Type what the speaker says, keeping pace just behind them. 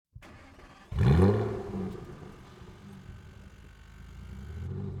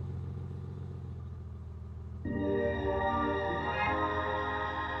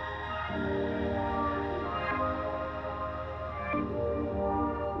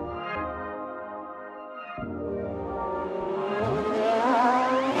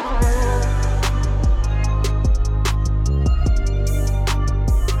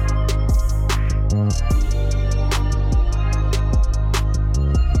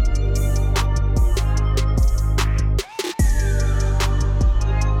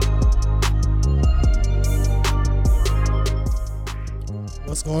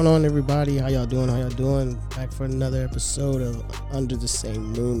going on, everybody? How y'all doing? Back for another episode of Under the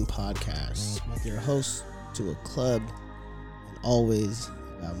Same Moon podcast with your host to a club, and always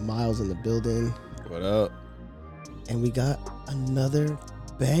got Miles in the building. What up? And we got another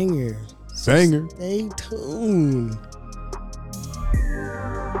banger. Banger. Stay tuned.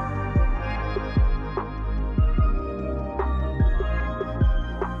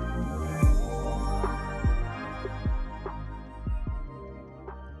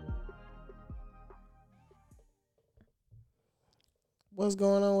 What's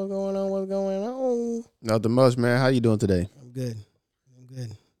going on? Nothing much, man. How you doing today? I'm good.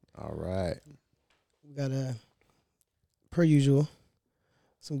 All right. We got per usual,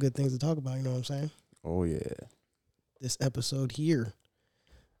 some good things to talk about, you know what I'm saying? Oh, yeah. This episode here,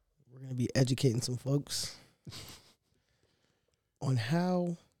 we're going to be educating some folks on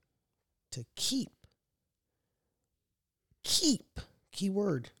how to keep,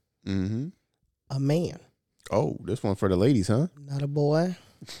 keyword, a man. Oh, this one for the ladies, huh? Not a boy,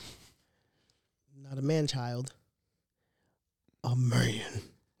 not a man-child, a man.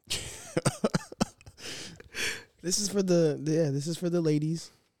 This is for the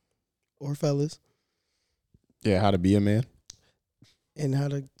ladies or fellas. Yeah, how to be a man. And how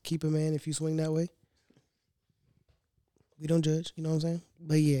to keep a man if you swing that way. We don't judge, you know what I'm saying?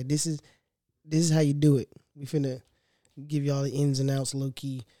 But yeah, this is how you do it. We finna give y'all the ins and outs low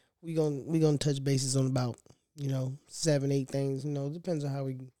key. We gonna touch bases on about 7-8 things. Depends on how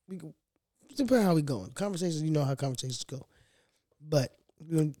we going. Conversations, you know how conversations go. But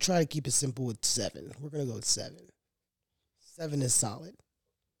we're gonna try to keep it simple with 7. We're gonna go with 7. 7 is solid.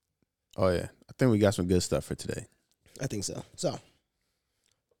 Oh, yeah. I think we got some good stuff for today. I think so. So,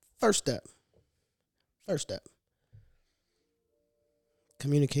 first step.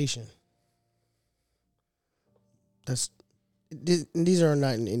 Communication. These are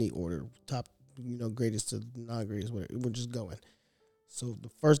not in any order. Top, greatest to not greatest, whatever. We're just going. So, the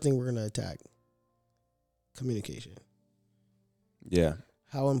first thing we're going to attack, communication. Yeah.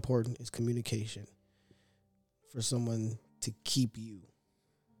 How important is communication for someone to keep you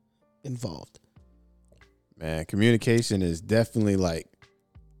involved? Man, communication is definitely like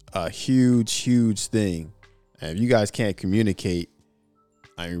a huge thing. And if you guys can't communicate,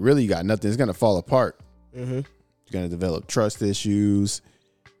 I mean, really, you got nothing. It's going to fall apart. Mm-hmm. You're going to develop trust issues,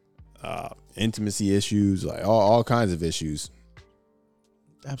 intimacy issues, like all kinds of issues.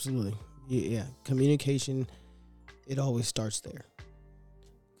 Absolutely. Yeah. Communication, it always starts there.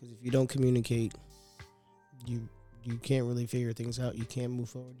 Because if you don't communicate, you can't really figure things out. You can't move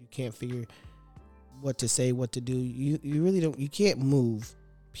forward. You can't figure what to say, what to do. You really don't. You can't move,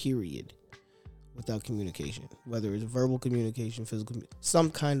 period, without communication. Whether it's verbal communication, physical,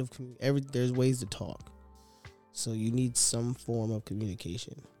 some kind of there's ways to talk. So you need some form of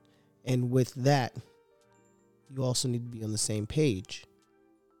communication. And with that, you also need to be on the same page.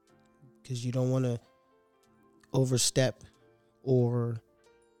 Because you don't want to overstep, or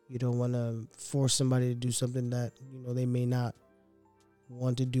you don't want to force somebody to do something that they may not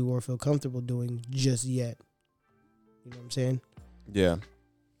want to do or feel comfortable doing just yet. You know what I'm saying? Yeah.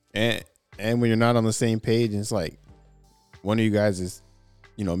 And when you're not on the same page, it's like one of you guys is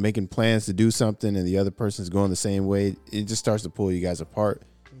making plans to do something and the other person's going the same way, it just starts to pull you guys apart.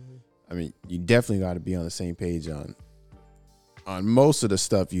 Mm-hmm. I mean, you definitely got to be on the same page on most of the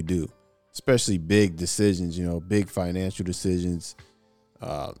stuff you do, especially big decisions, big financial decisions,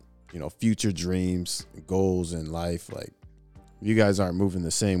 future dreams, goals in life. Like, if you guys aren't moving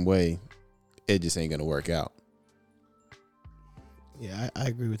the same way, it just ain't going to work out. Yeah, I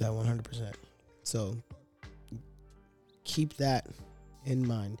agree with that 100%. So keep that in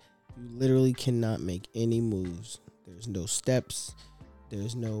mind. You literally cannot make any moves. There's no steps.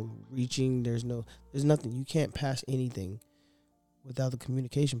 There's no reaching. There's nothing. You can't pass anything without the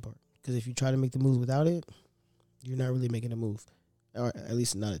communication part. Because if you try to make the moves without it, you're not really making a move. Or at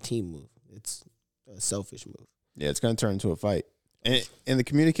least not a team move. It's a selfish move. Yeah, it's going to turn into a fight. And the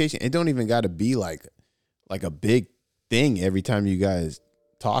communication, it don't even got to be like a big thing every time you guys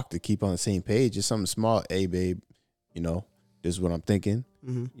talk to keep on the same page. It's something small. Hey, babe, this is what I'm thinking.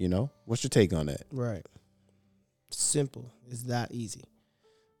 Mm-hmm. What's your take on that? Right. Simple. It's that easy.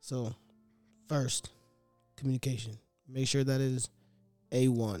 So, first, communication. Make sure that is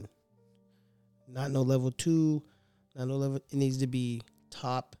A1. Not no level 2. Not no level. It needs to be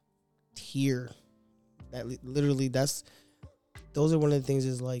top tier. That literally, those are one of the things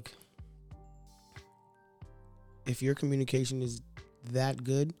is like, if your communication is that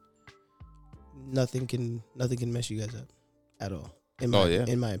good, nothing can mess you guys up at all. In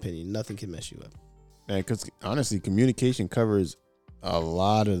my opinion, nothing can mess you up. Man, because honestly, communication covers a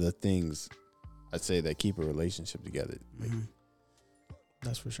lot of the things I'd say that keep a relationship together.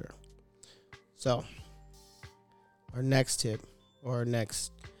 That's for sure. So, our next tip or our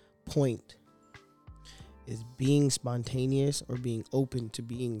next point is being spontaneous or being open to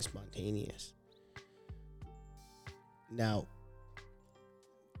being spontaneous. Now,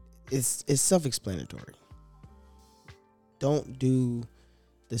 it's self-explanatory. Don't do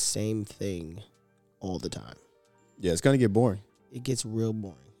the same thing all the time. Yeah, it's gonna get boring. It gets real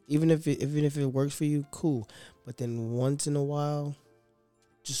boring. Even if it works for you, cool. But then once in a while,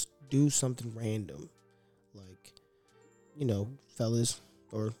 just do something random. Like, fellas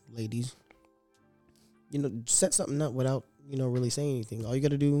or ladies, set something up without, really saying anything. All you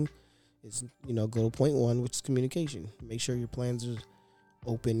got to do is, go to point one, which is communication. Make sure your plans are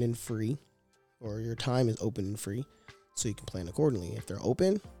open and free, or your time is open and free, so you can plan accordingly. If they're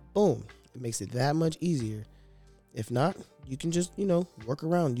open, boom, it makes it that much easier. If not, you can just, work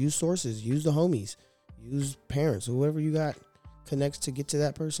around, use sources, use the homies, use parents, whoever you got connects to get to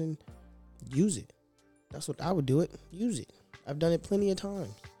that person, use it. That's what I would do it. Use it. I've done it plenty of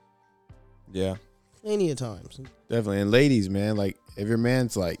times. Yeah. Plenty of times. Definitely. And ladies, man, like if your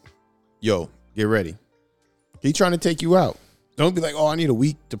man's like, yo, get ready. He trying to take you out. Don't be like, oh, I need a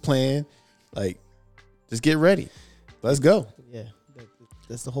week to plan. Like, just get ready. Let's go. Yeah.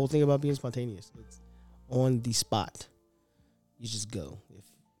 That's the whole thing about being spontaneous. It's on the spot. You just go.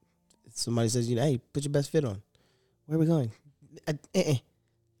 If somebody says, hey, put your best fit on. Where are we going?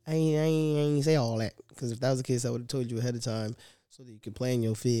 I ain't say all that. Because if that was the case, I would have told you ahead of time so that you can plan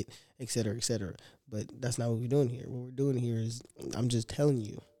your fit, et cetera, et cetera. But that's not what we're doing here. What we're doing here is I'm just telling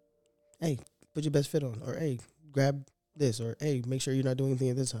you, hey, put your best fit on. Or, hey, grab this. Or, hey, make sure you're not doing anything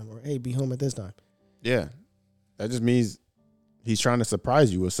at this time. Or, hey, be home at this time. Yeah. That just means he's trying to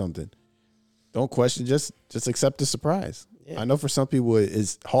surprise you with something. Don't question, just accept the surprise. Yeah. I know for some people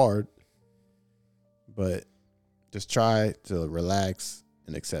it's hard, but just try to relax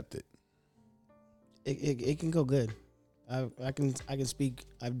and accept it. It can go good. I can speak.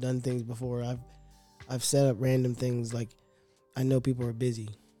 I've done things before. I've set up random things. Like, I know people are busy,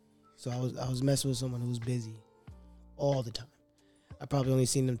 so I was messing with someone who was busy all the time. I probably only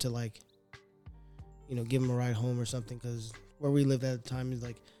seen them to give them a ride home or something, because where we lived at the time is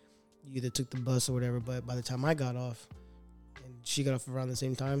like you either took the bus or whatever. But by the time I got off and she got off around the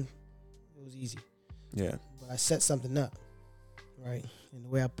same time, it was easy. Yeah. But I set something up, right? And the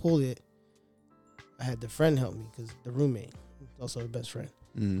way I pulled it, I had the friend help me, because the roommate was also the best friend.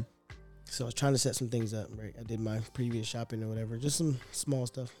 Mm-hmm. So I was trying to set some things up, right? I did my previous shopping or whatever, just some small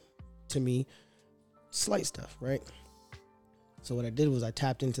stuff to me, slight stuff, right? So what I did was I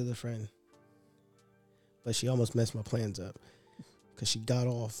tapped into the friend, but she almost messed my plans up because she got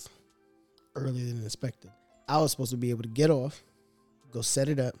off earlier than expected. I was supposed to be able to get off, go set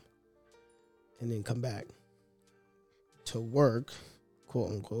it up, and then come back to work,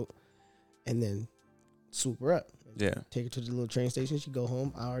 quote unquote, and then swoop her up. Yeah. Take her to the little train station. She go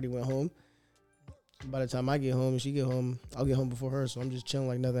home. I already went home. By the time I get home and she get home, I'll get home before her. So I'm just chilling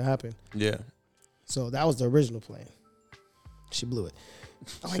like nothing happened. Yeah. So that was the original plan. She blew it.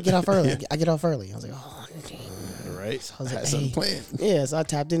 Oh, I get off early. I get off early. I was like, oh, dang. Right. So I was like, something planned. Yeah. So I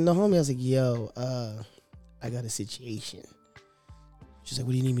tapped in the homie. I was like, yo, I got a situation. She's like,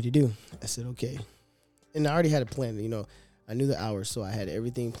 what do you need me to do? I said, okay. And I already had a plan. I knew the hours, so I had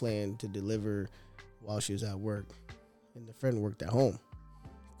everything planned to deliver while she was at work. And the friend worked at home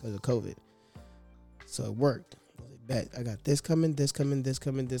because of COVID. So it worked. I was like, bet. I got this coming, this coming, this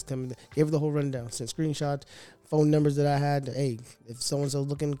coming, this coming. Gave her the whole rundown. Sent screenshots, phone numbers that I had. Hey, if someone's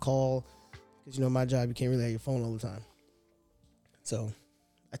looking, call. Because, my job, you can't really have your phone all the time. So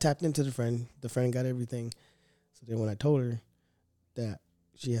I tapped into the friend. The friend got everything. So then when I told her that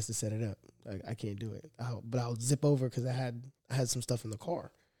she has to set it up, I can't do it. But I'll zip over because I had some stuff in the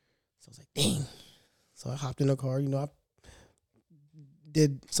car. So I was like, dang. So I hopped in the car. I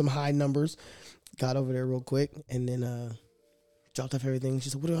did some high numbers, got over there real quick, and then dropped off everything. She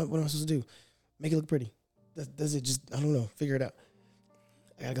said, what am I supposed to do? Make it look pretty. Does it just, I don't know, figure it out.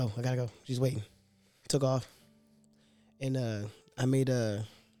 I gotta go. She's waiting. Took off. And I made there's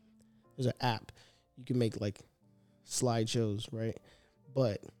an app. You can make slideshows, right?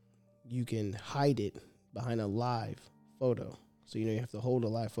 But you can hide it behind a live photo. So, you have to hold a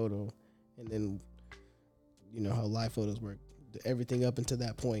live photo, and then, how live photos work. Everything up until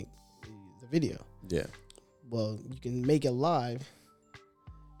that point is the video. Yeah. Well, you can make it live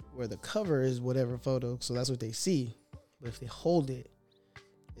where the cover is whatever photo, so that's what they see. But if they hold it,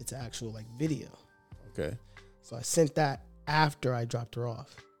 it's actual video. Okay. So I sent that after I dropped her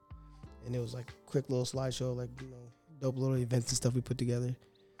off. And it was a quick little slideshow, dope little events and stuff we put together,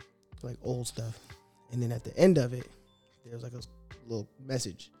 like old stuff. And then at the end of it, there was like a little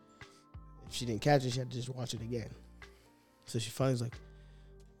message. If she didn't catch it, she had to just watch it again. So she finally was like,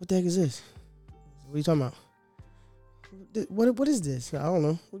 "What the heck is this? What are you talking about? What is this? I don't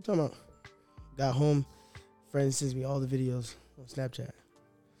know. What are you talking about?" Got home, friend sends me all the videos on Snapchat.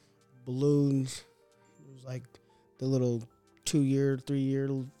 Balloons. It was like the little 2-year, 3-year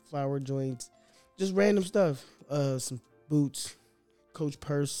flower joints. Just random stuff. Some boots, Coach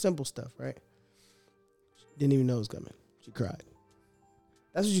purse, simple stuff, right? Didn't even know it was coming. She cried.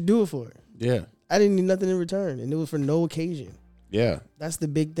 That's what you do it for. Yeah. I didn't need nothing in return, and it was for no occasion. Yeah. That's the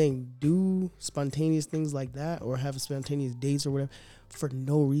big thing. Do spontaneous things like that, or have spontaneous dates or whatever for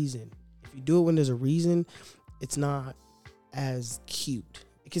no reason. If you do it when there's a reason, it's not as cute.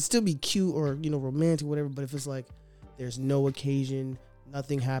 It can still be cute or, romantic, whatever, but if it's like there's no occasion,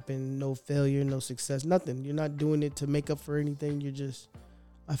 nothing happened, no failure, no success, nothing. You're not doing it to make up for anything. You're just,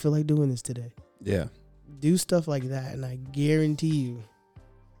 I feel like doing this today. Yeah. Do stuff like that, and I guarantee you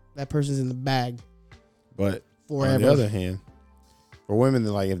that person's in the bag. But forever. on the other hand, for women,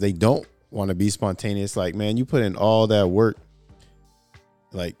 like if they don't want to be spontaneous, like, man, you put in all that work,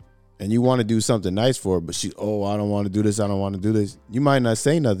 like, and you want to do something nice for her, but I don't want to do this. I don't want to do this. You might not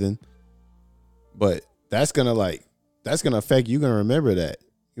say nothing, but that's going to affect you. You're going to remember that.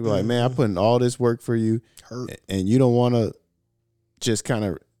 You're like, man, I put in all this work for you. Hurt. And you don't want to just kind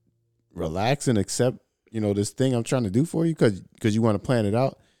of relax and accept, this thing I'm trying to do for you because you want to plan it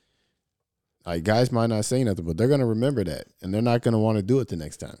out. Like, guys might not say nothing, but they're going to remember that, and they're not going to want to do it the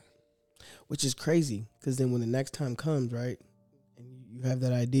next time. Which is crazy, because then when the next time comes, right, and you have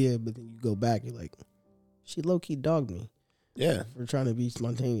that idea, but then you go back, you're like, she low-key dogged me. Yeah. For trying to be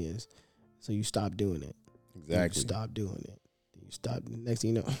spontaneous. So you stop doing it. Exactly. You stop doing it. You stop. The next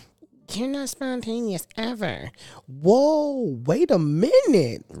thing you know, you're not spontaneous ever. Whoa, wait a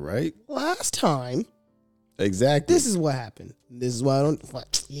minute. Right? Last time, exactly. this is what happened. This is why I don't.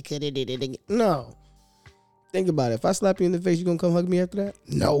 What? You could have did it again. No. Think about it. If I slap you in the face, you gonna come hug me after that?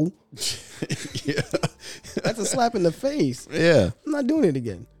 No. Yeah. That's a slap in the face. Yeah. I'm not doing it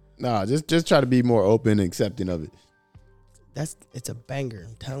again. Nah, just try to be more open and accepting of it. It's a banger.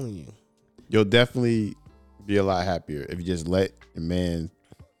 I'm telling you. You'll definitely be a lot happier if you just let a man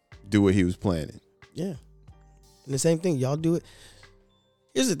do what he was planning. Yeah. And the same thing, y'all do it.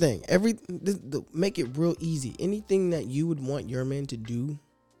 Here's the thing. Make it real easy. Anything that you would want your man to do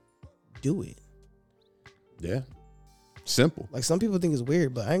it. Yeah. Simple. Like, some people think it's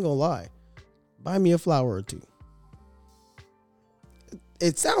weird, but I ain't gonna lie. Buy me a flower or two.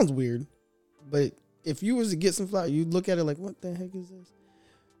 It sounds weird, but if you was to get some flowers, you'd look at it like, what the heck is this?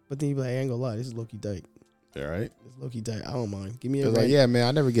 But then you'd be like, I ain't gonna lie, this is low-key tight. All right. It's low-key tight. I don't mind. Give me a like, yeah, man,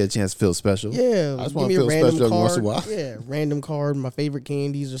 I never get a chance to feel special. Yeah. I just want to feel special every once in a while. Yeah, random card, my favorite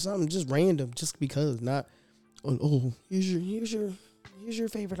candies or something, just random, just because. Not, here's your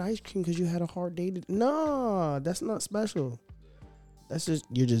favorite ice cream because you had a hard day. Nah, that's not special. That's just,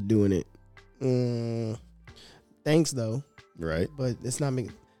 you're just doing it. Thanks though. Right. But it's not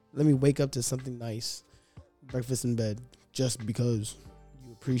making. Let me wake up to something nice, breakfast in bed, just because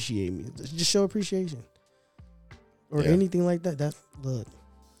you appreciate me. Just show appreciation, or anything like that. That's, look,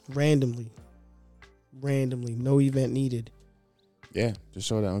 randomly, no event needed. Yeah, just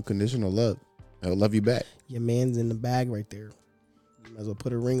show that unconditional love. I'll love you back. Your man's in the bag right there. You might as well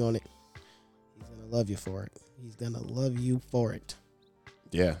put a ring on it. He's gonna love you for it. He's gonna love you for it.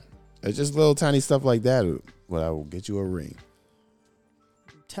 Yeah, it's just little tiny stuff like that. Well, I will get you a ring.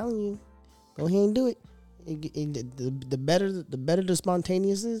 I'm telling you, go ahead and do it. The better the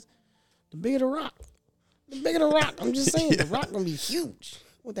spontaneous is, the bigger the rock. I'm just saying, the rock gonna be huge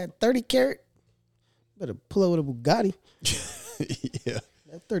with that 30 carat. Better pull up with a Bugatti. Yeah,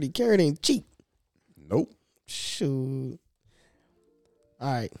 that 30 carat ain't cheap. Nope. Shoot.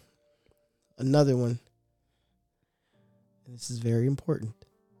 All right, another one. And this is very important.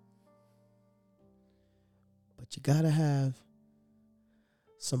 But you gotta have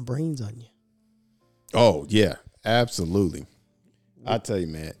some brains on you. Oh yeah, absolutely. I tell you,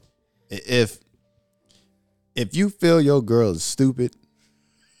 man, if you feel your girl is stupid,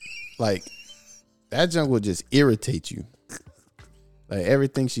 like, that junk will just irritate you. Like,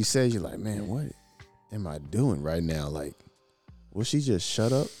 everything she says, you're like, man, what am I doing right now? Like, will she just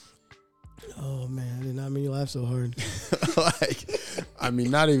shut up? Oh man, I did not mean you laugh so hard. Like, I mean,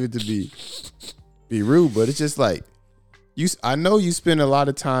 not even to be rude, but it's just like, I know you spend a lot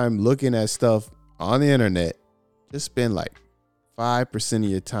of time looking at stuff on the internet. Just spend like 5% of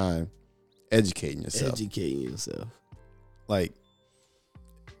your time educating yourself. Educating yourself. Like,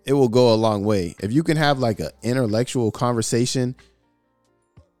 it will go a long way. If you can have like an intellectual conversation,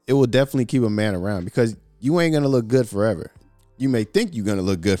 it will definitely keep a man around, because you ain't gonna look good forever. You may think you're gonna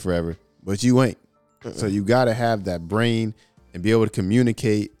look good forever, but you ain't. So you gotta have that brain and be able to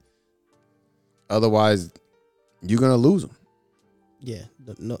communicate. Otherwise, you're gonna lose them. Yeah,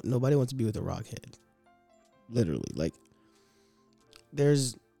 nobody wants to be with a rockhead. Literally, like,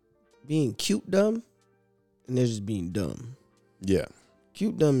 there's being cute dumb, and there's just being dumb. Yeah.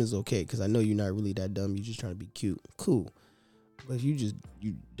 Cute dumb is okay, because I know you're not really that dumb. You're just trying to be cute. Cool. But if you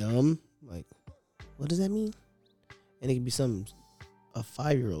dumb, like, what does that mean? And it could be something a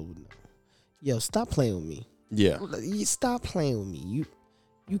 5-year-old would know. Yo, stop playing with me. Yeah. Stop playing with me.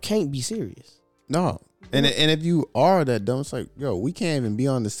 You can't be serious. No. And if you are that dumb, it's like, yo, we can't even be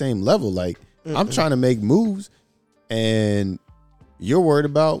on the same level. Like, I'm trying to make moves, and you're worried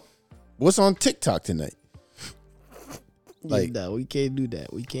about what's on TikTok tonight. Like, no, we can't do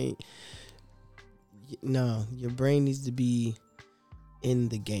that. We can't. No, your brain needs to be in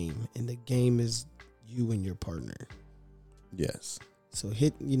the game, and the game is you and your partner. yes. So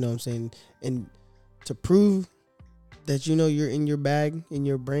you know what I'm saying? And to prove that you're in your bag, in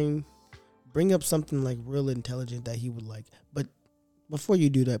your brain, bring up something like real intelligent that he would like. But before you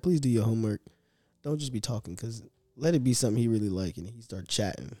do that, please do your homework. Don't just be talking, because let it be something he really like, and he start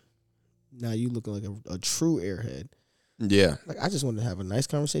chatting. Now you looking like a true airhead. Yeah. Like, I just wanted to have a nice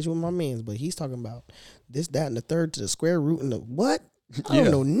conversation with my mans, but he's talking about this, that, and the third to the square root and the what? I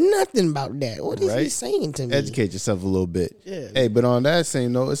don't know nothing about that. What is he saying to me? Educate yourself a little bit. Yeah. Hey, but on that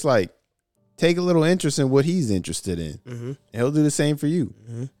same note, it's like, take a little interest in what he's interested in. Mm-hmm. And he'll do the same for you.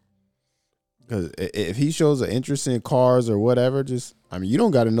 Mm-hmm. Because if he shows an interest in cars or whatever, you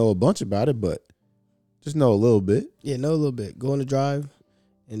don't got to know a bunch about it, but just know a little bit. Yeah, know a little bit. Go on the drive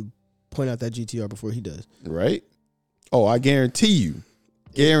and point out that GTR before he does. Right? Oh, I guarantee you.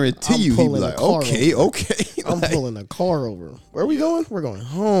 He'd be like, okay. I'm pulling a car over. Where are we going? We're going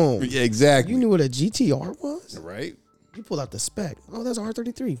home. Yeah, exactly. You knew what a GTR was? Right? You pulled out the spec. Oh, that's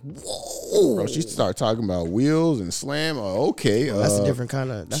R33. Whoa. Bro, she started talking about wheels and slam. Oh, okay. That's a different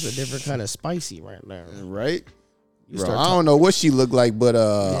kind of spicy right there. Right? You Bro, I don't know what she looked like, but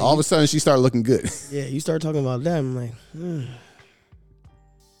all of a sudden she started looking good. Yeah, you start talking about that. I'm like,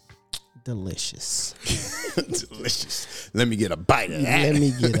 delicious. Delicious. Let me get a bite of that. Let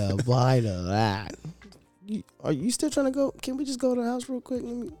me get a bite of that. Are you still trying to go? Can we just go to the house real quick?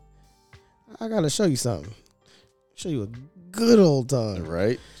 I gotta show you something. Show you a good old time.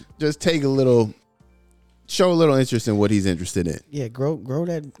 Right? Just show a little interest in what he's interested in. Yeah, grow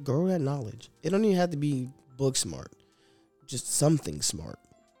that knowledge. It don't even have to be book smart. Just something smart.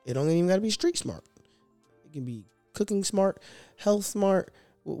 It don't even got to be street smart. It can be cooking smart, health smart,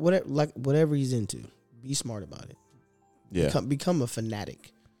 whatever he's into. Be smart about it. Yeah. Become a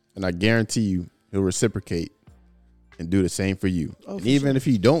fanatic. And I guarantee you, he'll reciprocate and do the same for you. Oh, and even if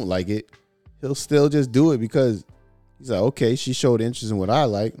he don't like it, he'll still just do it because he's like, okay, she showed interest in what I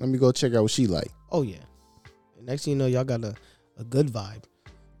like. Let me go check out what she like. Oh, yeah. And next thing you know, y'all got a good vibe.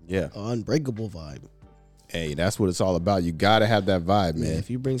 Yeah. An unbreakable vibe. Hey, that's what it's all about. You got to have that vibe, man. Yeah, if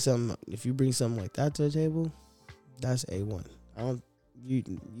you bring something like that to the table, that's A1. You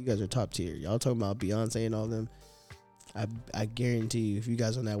guys are top tier. Y'all talking about Beyonce and all them. I guarantee you, if you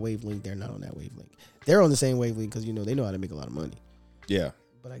guys on that wavelength, they're not on that wavelength. They're on the same wavelength because they know how to make a lot of money. Yeah.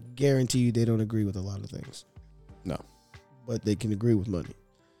 But I guarantee you, they don't agree with a lot of things. No. But they can agree with money.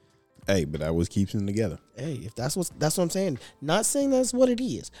 Hey, but that was keeps them together. Hey, if that's what I'm saying. Not saying that's what it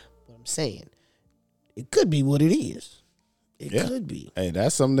is, but I'm saying it could be what it is. It could be. Hey,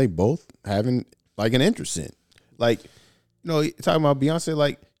 that's something they both having like an interest in. Like, talking about Beyonce,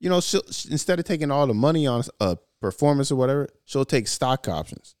 like, she'll, instead of taking all the money on a performance or whatever, she'll take stock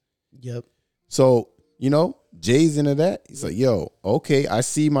options. Yep. So, Jay's into that. He's like, yo, okay, I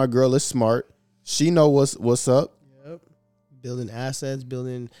see my girl is smart. She know what's up. Yep. Building assets,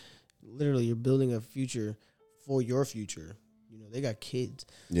 literally you're building a future for your future. They got kids.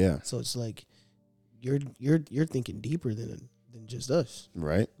 Yeah. So it's like you're thinking deeper than just us.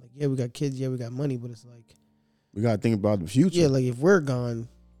 Right. Like, yeah, we got kids, yeah, we got money, but it's like we gotta think about the future. Yeah, like if we're gone,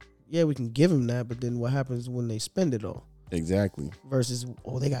 yeah, we can give them that, but then what happens when they spend it all? Exactly. Versus,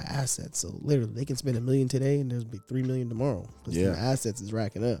 they got assets, so literally they can spend $1 million today and there'll be $3 million tomorrow. Because their assets is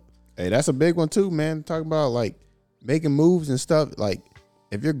racking up. Hey, that's a big one too, man. Talking about like making moves and stuff. Like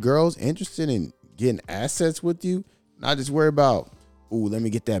if your girl's interested in getting assets with you, not just worry about, let me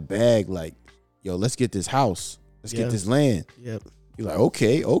get that bag. Like, yo, let's get this house. Let's get this land. Yep. You're like,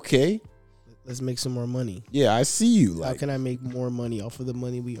 okay. Let's make some more money. Yeah, I see you. Like, how can I make more money off of the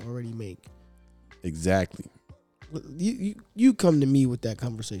money we already make? Exactly. You come to me with that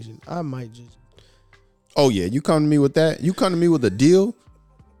conversation. I might just. Oh yeah, you come to me with that. You come to me with a deal.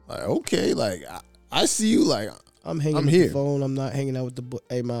 Like okay, like I see you. Like I'm hanging I'm with here. the phone. I'm not hanging out with the.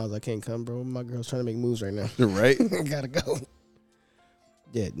 Hey Miles, I can't come, bro. My girl's trying to make moves right now. Right. I gotta go.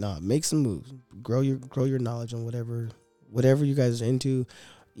 Yeah, make some moves. Grow your knowledge on whatever you guys are into.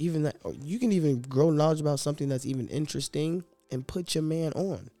 Even that, you can even grow knowledge about something that's even interesting and put your man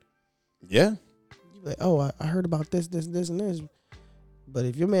on. Yeah. You're like, oh, I heard about this, and this. But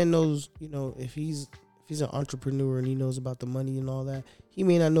if your man knows, if he's an entrepreneur and he knows about the money and all that, he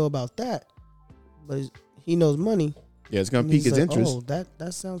may not know about that, but he knows money. Yeah, it's gonna And pique he's his like, interest. Oh,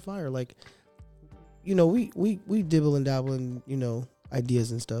 that sounds fire. Like, we dibble and dabble in,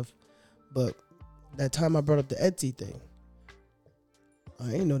 ideas and stuff. But that time I brought up the Etsy thing, I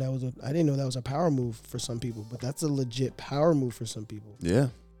didn't know that was a power move for some people, but that's a legit power move for some people. Yeah.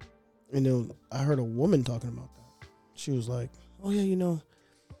 I heard a woman talking about that. She was like, "Oh yeah,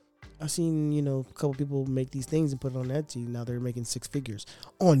 I seen a couple people make these things and put it on Etsy. Now they're making 6 figures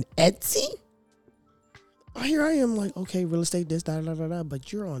on Etsy." Here I am like, okay, real estate, this, da.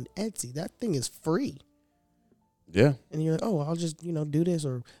 But you're on Etsy. That thing is free. Yeah. And you're like, oh, I'll just, do this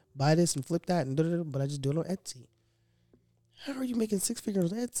or buy this and flip that and da. But I just do it on Etsy. How are you making 6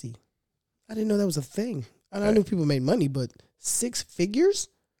 figures on Etsy? I didn't know that was a thing. I knew people made money, but 6 figures?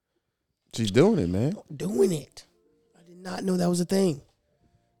 She's doing it, man. Doing it. I did not know that was a thing.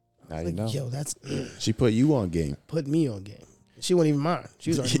 Now you Like, know. yo, that's She put you on game. put me on game. She wasn't even mine. She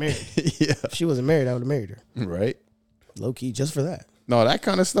was already married. Yeah. If she wasn't married, I would have married her. Right. Low key, just for that. No, that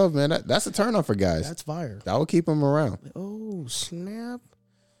kind of stuff, man. That's a turn on for guys. That's fire. That will keep them around. Like, oh, snap.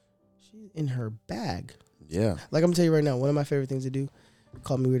 She's in her bag. Yeah. Like, I'm going to tell you right now, one of my favorite things to do,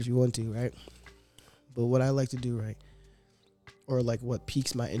 call me weird if you want to, right? But what I like to do, right, or like what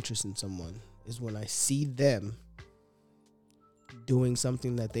piques my interest in someone is when I see them doing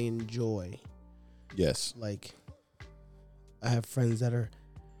something that they enjoy. Yes. Like, I have friends that are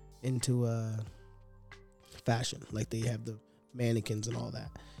into fashion. Like, they have the mannequins and all that.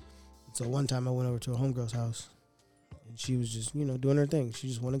 So one time I went over to a homegirl's house, and she was just, doing her thing. She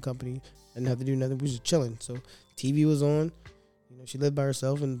just wanted company. Didn't have to do nothing. We was just chilling. So TV was on. She lived by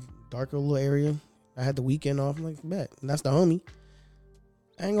herself in a darker little area. I had the weekend off. I'm like, bet. And that's the homie.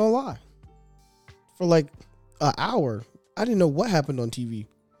 I ain't gonna lie. For like an hour, I didn't know what happened on TV.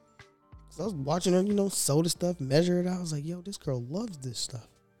 I was watching her, sew the stuff, measure it out. I was like, yo, this girl loves this stuff.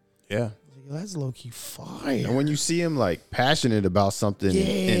 Yeah. I was like, yo, that's low key fire. And when you see him like passionate about something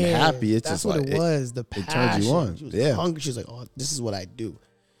and happy, it's that's just what like it was. The passion. it turns you on. She was Yeah. hungry. She was like, oh, this is what I do.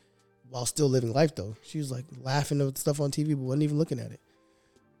 While still living life though. She was like laughing at stuff on TV, but wasn't even looking at it.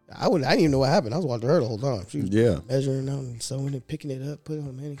 I didn't even know what happened. I was watching her the whole time. She was measuring out and sewing it, picking it up, putting it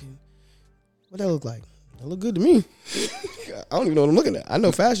on a mannequin. What that look like? That look good to me. I don't even know what I'm looking at. I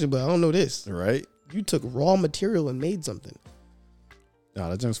know fashion, but I don't know this. Right. You took raw material and made something. No,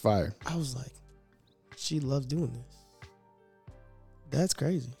 that junk's fire. I was like, she loves doing this. That's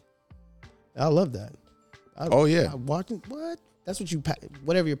crazy. I love that. Oh, yeah. Watching what? That's what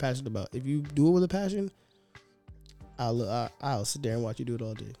whatever you're passionate about. If you do it with a passion, I'll sit there and watch you do it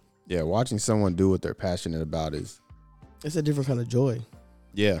all day. Yeah, watching someone do what they're passionate about is. It's a different kind of joy.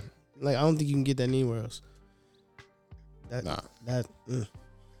 Yeah. Like, I don't think you can get that anywhere else. Nah.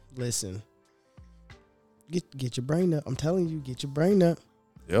 Listen. Get your brain up. I'm telling you, get your brain up.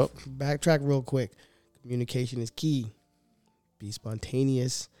 Yep. Backtrack real quick. Communication is key. Be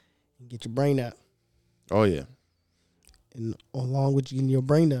spontaneous and get your brain up. Oh, yeah. And along with getting your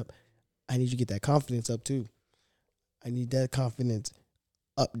brain up, I need you to get that confidence up too. I need that confidence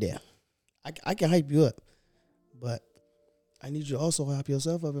up there. I can hype you up, but I need you to also hype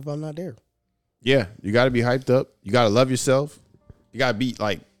yourself up if I'm not there. Yeah, you got to be hyped up. You got to love yourself. You got to be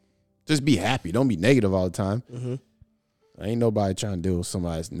like, just be happy. Don't be negative all the time. Mm-hmm. Ain't nobody trying to deal with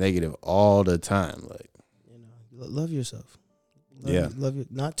somebody that's negative all the time. Like, love yourself. Love you.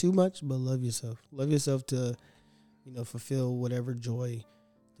 Not too much, but love yourself. Love yourself to, fulfill whatever joy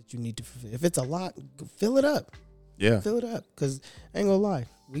that you need to fulfill. If it's a lot, fill it up. yeah, Fill it up. Because I ain't gonna lie,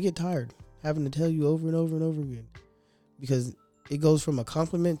 we get tired having to tell you over and over and over again. Because it goes from a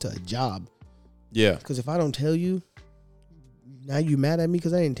compliment to a job. yeah, Because if I don't tell you, now you mad at me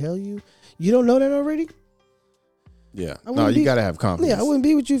because I didn't tell you. You don't know that already? yeah. I No, wouldn't you be- got to have confidence. Yeah, I wouldn't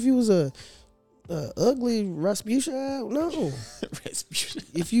be with you if you was a ugly Rasputia. No.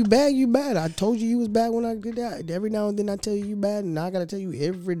 If you bad, you bad. I told you was bad when I did that. Every now and then I tell you bad, and now I got to tell you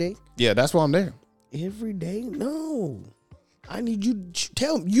every day. Yeah, that's why I'm there. Every day? No. I need you to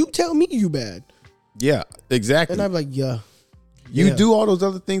tell me you bad. Yeah, exactly. And I'm like, yeah. You Yeah. do all those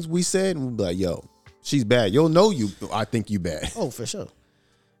other things we said, and we'll be like, yo, she's bad. You'll know I think you bad. Oh, for sure.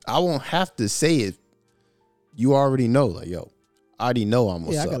 I won't have to say it. You already know, like, yo, I already know I'm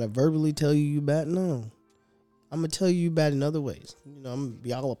what's Yeah, I up. gotta verbally tell you bad. No, I'm gonna tell you bad in other ways. You know, I'm gonna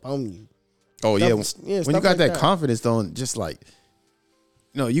be all up on you. Oh Stuff- yeah, yeah, when stuff you got like that that. confidence, though, just like,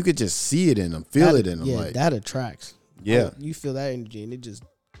 you could just see it in them, feel it in them. Yeah, like, that attracts. yeah, Oh, you feel that energy and it just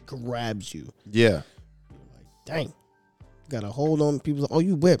grabs you. yeah, Like, dang, got to hold on. People, oh,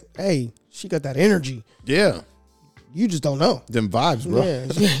 you whip. Hey, she got that energy. yeah. You just don't know. Them vibes, bro. Yeah,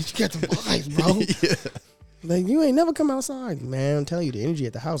 she got the vibes, bro. yeah, Like, you ain't never come outside, man. I'm telling you, the energy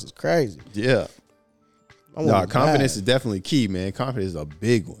at the house is crazy. yeah. I want No, it confidence bad. is definitely key, man. Confidence is a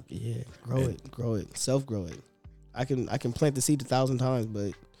big one. Yeah, grow it, self-grow it. I can plant the seed 1,000 times,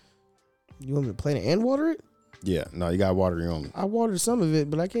 but you want me to plant it and water it? Yeah, no, you gotta water your own. I watered some of it,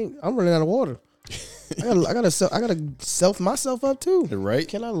 but I can't. I'm running out of water. I gotta self myself up too. Right?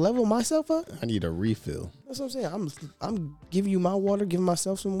 Can I level myself up? I need a refill. That's what I'm saying. I'm giving you my water, giving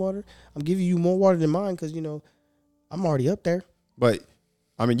myself some water. I'm giving you more water than mine because I'm already up there. But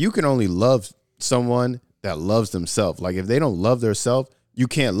I mean, you can only love someone that loves themselves. Like if they don't love themselves, you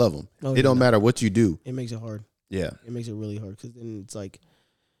can't love them. No, It don't matter what you do. It makes it hard. Yeah, It makes it really hard because then it's like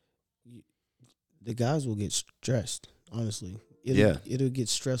the guys will get stressed. Honestly, it'll get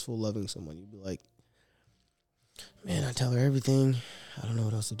stressful loving someone. You'll be like, man, I tell her everything. I don't know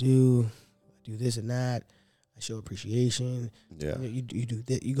what else to do. I do this and that. I show appreciation. yeah, You do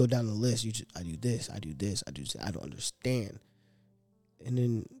that. You go down the list. I do this. I do this. I do this. I don't understand. And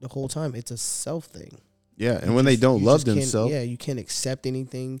then the whole time it's a self thing. yeah. And when they don't love can't- themselves, yeah, you can't accept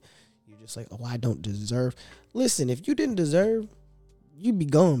anything. You're just like, oh, I don't deserve. Listen, if you didn't deserve, you'd be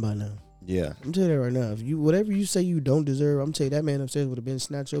gone by now. yeah, I'm telling you that right now. If you whatever you say you don't deserve, I'm telling you that man upstairs would have been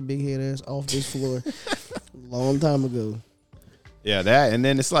snatched your big head ass off this floor a long time ago. yeah, that. And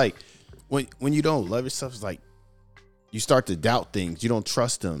then it's like when you don't love yourself, it's like you start to doubt things. You don't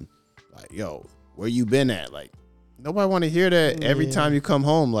trust them. Like, yo, where you been at? Like, nobody want to hear that every Yeah. time you come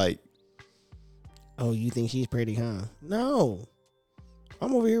home. Like, Oh, you think she's pretty, huh? No.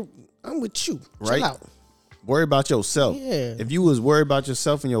 I'm over here. I'm with you. Right. Chill out. worry about yourself. Yeah. If you was worried about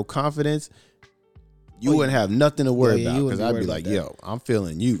yourself and your confidence, you wouldn't have nothing to worry Yeah, about you because wouldn't I'd be be worried like, about yo, I'm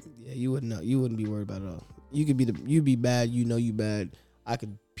feeling you. Yeah, you wouldn't know. You wouldn't be worried about it at all. You'd be bad. You bad. I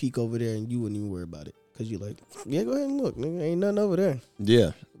could peek over there and you wouldn't even worry about it because you're like, yeah, go ahead and look. Nigga, ain't nothing over there.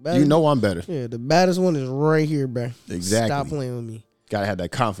 Yeah. Baddest- You know I'm better. Yeah, the baddest one is right here, bruh. Exactly. Stop playing with me. Gotta have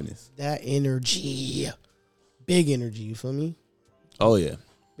that confidence. That energy. Big energy, you feel me? Oh, yeah.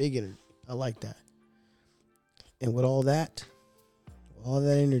 Big energy. I like that. And with all that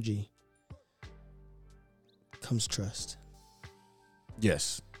energy comes trust.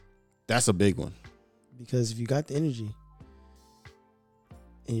 Yes. That's a big one. Because if you got the energy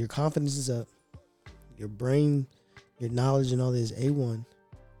and your confidence is up, your brain, your knowledge and all this A1, you know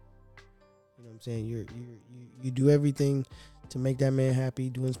what I'm saying? You do everything to make that man happy,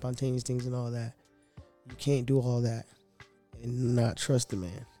 doing spontaneous things and all that. You can't do all that and not trust the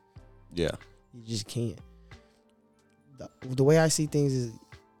man. Yeah. You just can't. The way I see things is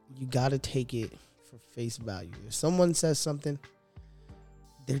you got to take it for face value. If someone says something,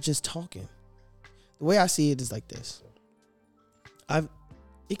 they're just talking. The way I see it is like this.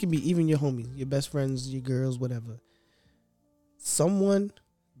 It can be even your homies, your best friends, your girls, whatever. Someone,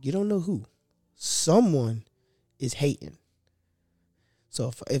 you don't know who, someone is hating.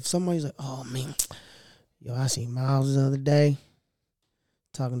 So if somebody's like, oh man, yo, I seen Miles the other day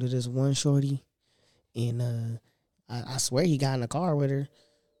talking to this one shorty, and I swear he got in the car with her,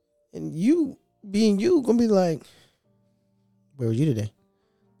 and you being you gonna be like, where were you today?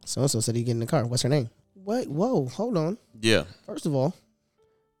 So and so said he get in the car. What's her name? What? Whoa, hold on. Yeah. First of all,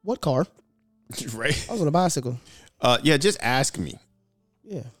 what car? Right. I was on a bicycle. Yeah, just ask me.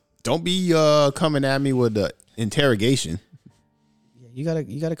 Yeah. Don't be coming at me with the interrogation. Yeah,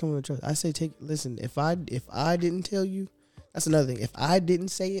 you gotta come with trust. I say listen, if I didn't tell you, that's another thing. If I didn't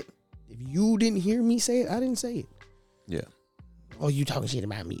say it, if you didn't hear me say it, I didn't say it. Yeah. Oh, you talking shit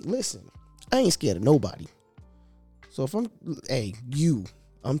about me. Listen, I ain't scared of nobody. So if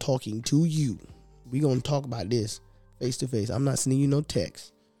I'm talking to you. We gonna talk about this face to face. I'm not sending you no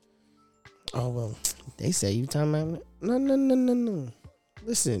text. Oh, well, they say you talking about no.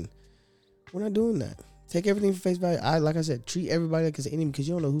 Listen, we're not doing that. Take everything for face value. Like I said, treat everybody like it's an enemy because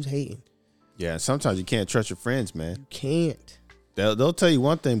you don't know who's hating. Yeah, sometimes you can't trust your friends, man. You can't. They'll tell you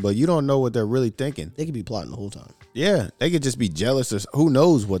one thing, but you don't know what they're really thinking. They could be plotting the whole time. Yeah, they could just be jealous or who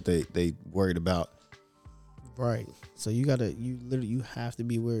knows what they worried about. Right. So you have to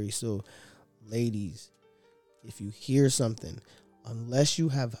be wary. So, ladies, if you hear something, unless you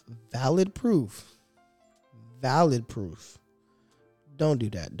have valid proof, valid proof. Don't do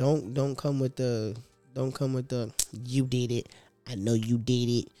that. Don't come with the you did it. I know you did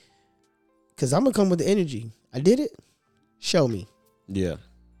it. Cause I'm gonna come with the energy. I did it. Show me. Yeah.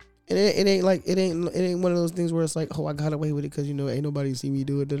 And it ain't one of those things where it's like, oh, I got away with it because ain't nobody see me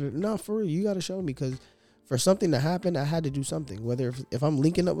do it. No, for real, you gotta show me, because for something to happen, I had to do something. Whether if I'm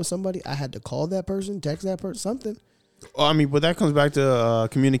linking up with somebody, I had to call that person, text that person, something. Well, I mean, but that comes back to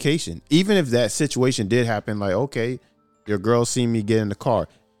communication. Even if that situation did happen, like, okay, your girl seen me get in the car,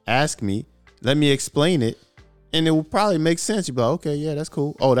 ask me, let me explain it, and it will probably make sense. You'll be like, okay, yeah, that's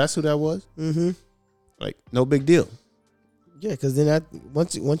cool. Oh, that's who that was? Mm-hmm. Like, no big deal. Yeah, because then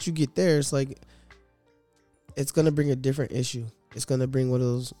once you get there, it's like it's gonna bring a different issue. It's gonna bring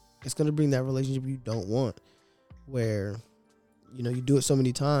it's gonna bring that relationship you don't want, where you do it so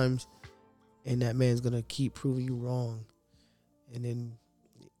many times, and that man's gonna keep proving you wrong, and then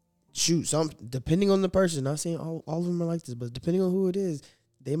depending on the person. Not saying all of them are like this, but depending on who it is,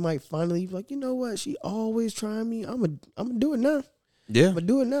 they might finally be like, you know what? She always trying me. I'm gonna do it now. Yeah. I'm gonna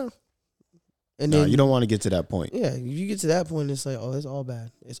do it now. And no, then you don't want to get to that point. Yeah, if you get to that point, it's like, oh, it's all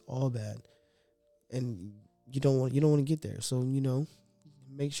bad. It's all bad, and you don't want to get there. So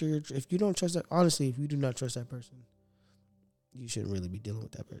make sure if you don't trust that. Honestly, if you do not trust that person, you shouldn't really be dealing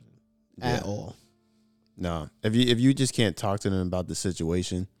with that person at all. No, if you just can't talk to them about the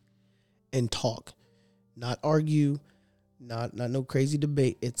situation and talk, not argue, not no crazy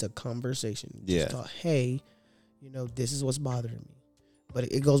debate. It's a conversation. Yeah. Just talk, hey, this is what's bothering me. But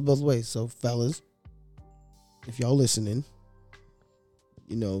it goes both ways. So, fellas, if y'all listening,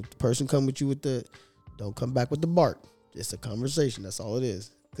 the person come with you don't come back with the bark. It's a conversation. That's all it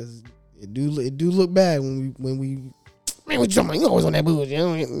is. Because it do look bad when we man, what you talking about? You always on that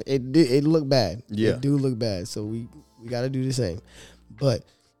bullshit. It look bad. Yeah. It do look bad. So we got to do the same. But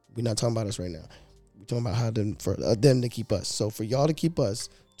we're not talking about us right now. We're talking about how for them to keep us. So for y'all to keep us,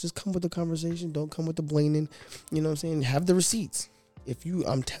 just come with the conversation. Don't come with the blaming. You know what I'm saying? Have the receipts.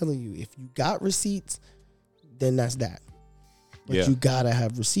 I'm telling you, if you got receipts, then that's that. But you gotta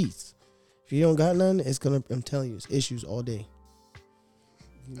have receipts. If you don't got none, I'm telling you, it's issues all day.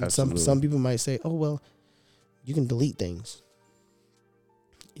 Some people might say, oh, well, you can delete things.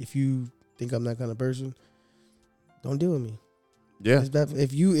 If you think I'm that kind of person, don't deal with me. Yeah.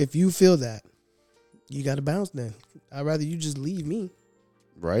 If you feel that, you gotta bounce then. I'd rather you just leave me.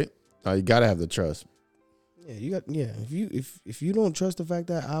 Right? You gotta have the trust. Yeah, If you don't trust the fact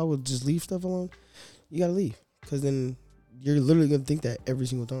that I would just leave stuff alone, you gotta leave, because then you're literally gonna think that every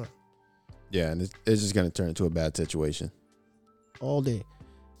single time. Yeah, and it's just gonna turn into a bad situation all day,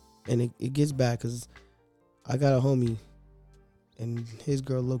 and it gets bad because I got a homie, and his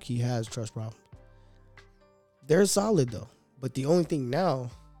girl low key has trust problems. They're solid though, but the only thing now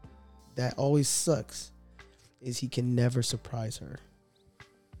that always sucks is he can never surprise her.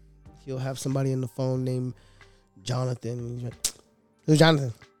 He'll have somebody on the phone named Jonathan. And he's like, who's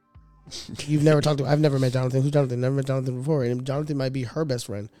Jonathan? You've never talked to. I've never met Jonathan. Who's Jonathan? Never met Jonathan before. And Jonathan might be her best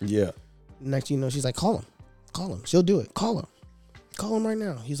friend. Yeah. Next thing you know, she's like, call him. She'll do it. Call him right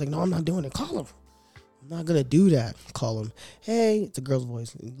now. He's like, no, I'm not doing it. Call him. I'm not gonna do that. Call him. Hey, it's a girl's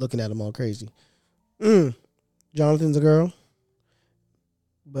voice. Looking at him all crazy. Jonathan's a girl,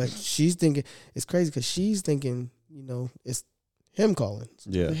 but she's thinking it's crazy because she's thinking, it's him calling.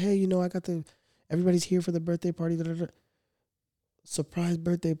 Yeah. Like, hey, I got everybody's here for the birthday party. Surprise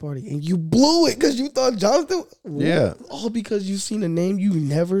birthday party. And you blew it because you thought Jonathan. Yeah. All because you've seen a name you've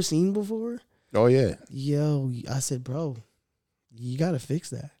never seen before. Oh, yeah. Yo, I said, bro, you got to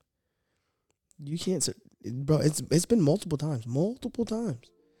fix that. You can't, bro, it's been multiple times.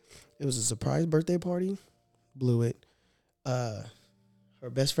 It was a surprise birthday party. Blew it. Her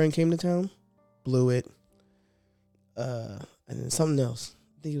best friend came to town. Blew it. And then something else.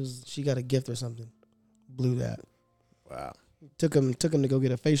 I think she got a gift or something. Blew that. Wow. Took him to go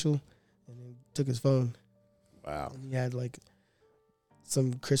get a facial, and then took his phone. Wow. And he had like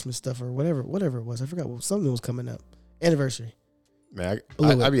some Christmas stuff or whatever it was. I forgot something was coming up. Anniversary. Man,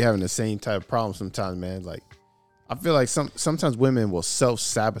 I be having the same type of problem sometimes, man. Like, I feel like sometimes women will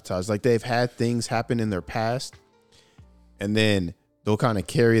self-sabotage. Like, they've had things happen in their past, and then they'll kind of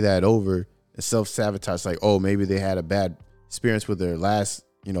carry that over and self-sabotage. Like, oh, maybe they had a bad experience with their last,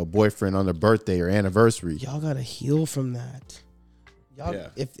 boyfriend on their birthday or anniversary. Y'all got to heal from that.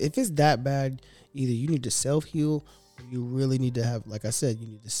 If it's that bad, either you need to self-heal or you really need to have, like I said, you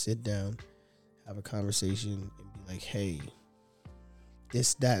need to sit down, have a conversation, and be like, hey,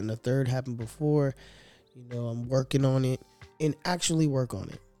 this, that, and the third happened before. I'm working on it, and actually work on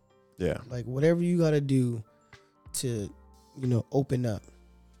it. Yeah. Like, whatever you got to do to, open up,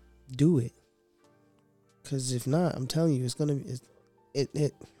 do it. Because if not, I'm telling you, it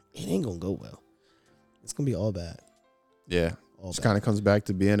ain't gonna go well. It's gonna be all bad. Yeah. All It bad. kind of comes back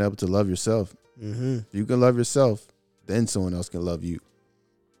to being able to love yourself. Mm-hmm. If you can love yourself, then someone else can love you.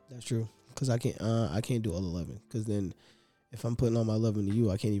 That's true. Because I can't do all the loving. Because then, if I'm putting all my love into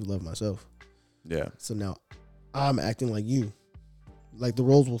you, I can't even love myself. Yeah. So now, I'm acting like you. Like the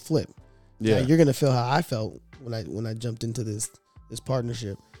roles will flip. Yeah. Now, you're gonna feel how I felt when I jumped into this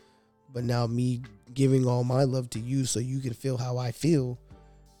partnership. But now me giving all my love to you so you can feel how I feel.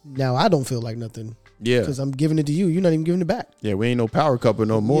 Now I don't feel like nothing. Yeah. Because I'm giving it to you. You're not even giving it back. Yeah. We ain't no power couple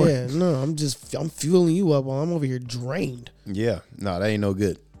no more. Yeah, no, I'm fueling you up while I'm over here drained. Yeah. No, that ain't no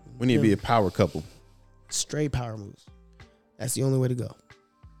good. We need to be a power couple. Straight power moves. That's the only way to go.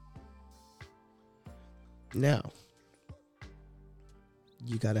 Now,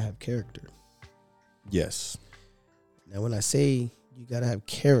 you got to have character. Yes. Now, when I say you got to have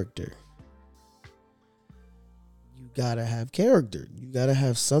character, you got to have character. You got to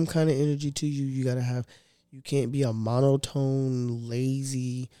have some kind of energy to you. You can't be a monotone,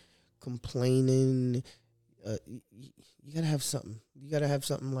 lazy, complaining. You got to have something. You got to have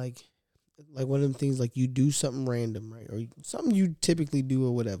something like one of them things, like you do something random, right? Or something you typically do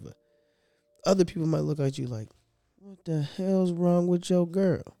or whatever. Other people might look at you like, what the hell's wrong with your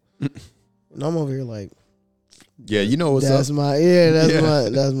girl? And I'm over here like, yeah, you know what's that's up.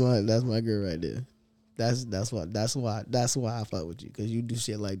 That's my girl right there. That's why I fuck with you, because you do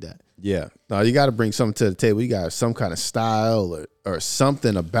shit like that. Yeah. No, you got to bring something to the table. You got some kind of style or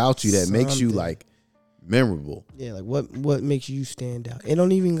something about you that makes you like memorable. Yeah, like what makes you stand out? It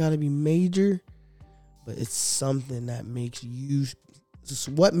don't even gotta be major, but it's something that makes you.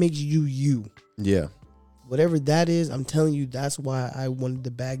 What makes you you? Yeah. Whatever that is, I'm telling you, that's why I wanted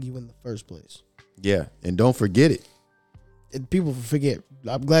to bag you in the first place. Yeah. And don't forget it. And people forget.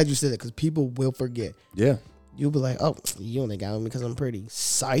 I'm glad you said that, because people will forget. Yeah. You'll be like, oh, you only got me because I'm pretty.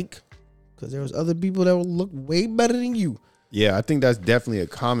 Psych. Because there was other people that will look way better than you. Yeah. I think that's definitely a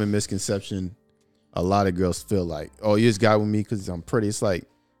common misconception. A lot of girls feel like, oh, you just got with me because I'm pretty. It's like,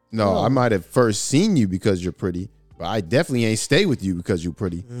 no, I might have first seen you because you're pretty, but I definitely ain't stay with you because you're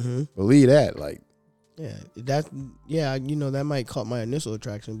pretty. Mm-hmm. Believe that. Like, that might caught my initial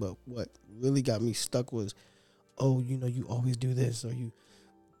attraction, but what really got me stuck was, oh, you always do this, or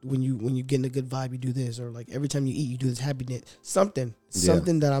when you get in a good vibe, you do this, or like every time you eat, you do this happiness, something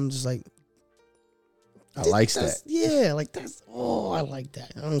that I'm just like, I like that. Yeah, like that's, oh, I like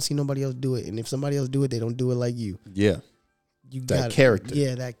that. I don't see nobody else do it, and if somebody else do it, they don't do it like you. Yeah. You That got character.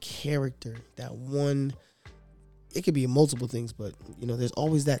 Yeah, that character, that one. It could be multiple things, but there's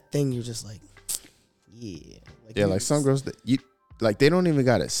always that thing you're just like, yeah. Like some girls that they don't even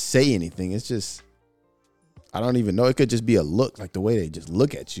gotta say anything. It's just, I don't even know. It could just be a look, like the way they just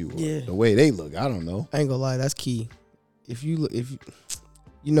look at you, or the way they look. I don't know. I ain't gonna lie, that's key. If you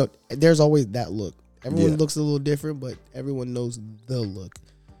there's always that look. Everyone looks a little different, but everyone knows the look.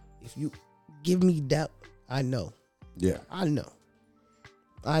 If you give me that, I know. Yeah. I know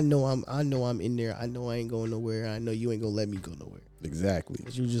I'm in there. I know I ain't going nowhere. I know you ain't gonna let me go nowhere. Exactly.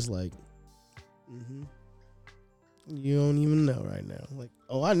 But you're just like, you don't even know right now. Like,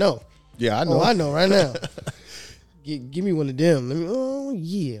 oh, I know. Yeah, I know. Oh, I know right now. Give me one of them. Let me. Oh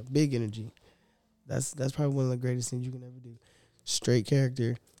yeah, big energy. That's probably one of the greatest things you can ever do. Straight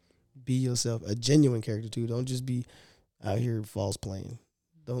character. Be yourself. A genuine character too. Don't just be out here false playing.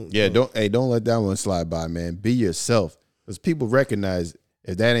 Don't let that one slide by, man. Be yourself, because people recognize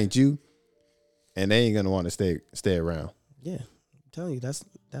if that ain't you, and they ain't gonna want to stay around. Yeah, I'm telling you, that's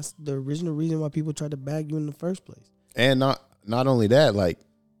the original reason why people tried to bag you in the first place. And not only that, like,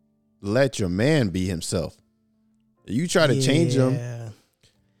 let your man be himself. You try to change him,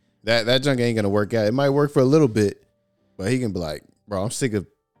 that junk ain't gonna work out. It might work for a little bit, but he can be like, bro, I'm sick of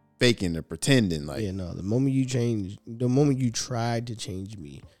faking or pretending. Like, the moment you tried to change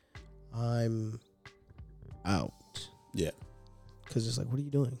me, I'm out. Yeah. Because it's like, what are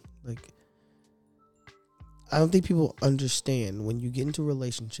you doing? Like, I don't think people understand when you get into a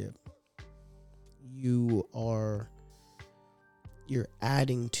relationship, you're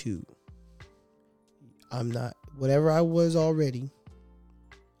adding to. I'm not, whatever I was already,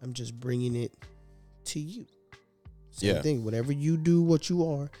 I'm just bringing it to you. Same thing. Whatever you do, what you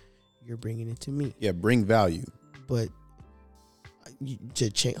are, you're bringing it to me. Yeah, bring value. But to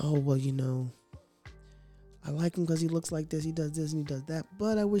change, I like him because he looks like this, he does this, and he does that,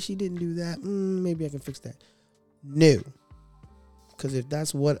 but I wish he didn't do that. Maybe I can fix that. No. Because if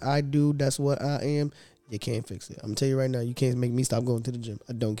that's what I do, that's what I am, you can't fix it. I'm going to tell you right now, you can't make me stop going to the gym.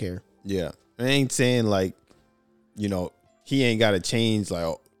 I don't care. Yeah. I ain't saying like, he ain't got to change,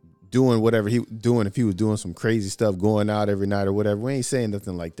 like, doing whatever he doing, if he was doing some crazy stuff, going out every night or whatever, we ain't saying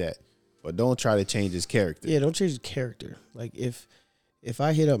nothing like that. But don't try to change his character. Yeah, don't change his character. Like if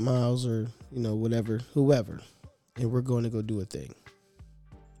I hit up Miles or whatever, whoever, and we're going to go do a thing,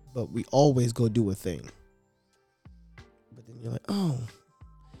 but we always go do a thing. But then you're like, oh,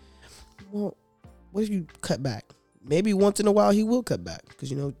 well, what if you cut back? Maybe once in a while he will cut back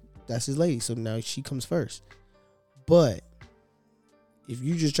because that's his lady. So now she comes first. But if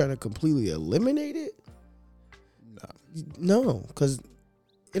you just try to completely eliminate it, no, because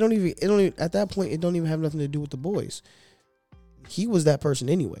it don't even at that point it don't even have nothing to do with the boys. He was that person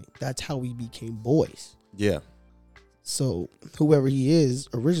anyway. That's how we became boys. Yeah. So whoever he is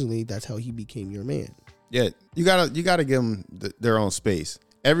originally, that's how he became your man. Yeah, you gotta give them their own space.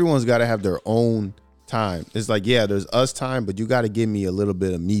 Everyone's got to have their own time. It's like, yeah, there's us time, but you got to give me a little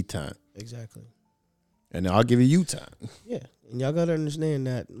bit of me time. Exactly. And I'll give you time. Yeah, and y'all gotta understand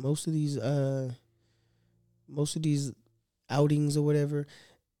that most of these outings or whatever,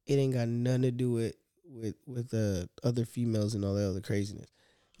 it ain't got nothing to do with other females and all that other craziness.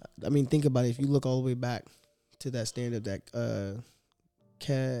 I mean, think about it. If you look all the way back to that stand-up that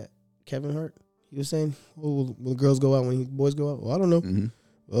Kevin Hart, he was saying, "Oh, will girls go out when boys go out?" Well, I don't know. Mm-hmm.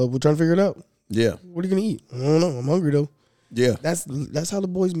 We're trying to figure it out. Yeah. What are you gonna eat? I don't know. I'm hungry though. Yeah. That's how the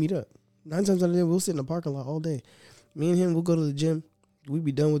boys meet up. 9 times out of 10, we'll sit in the parking lot all day. Me and him, we'll go to the gym. We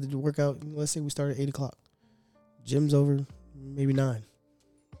be done with the workout. Let's say we start at 8 o'clock. Gym's over, maybe 9.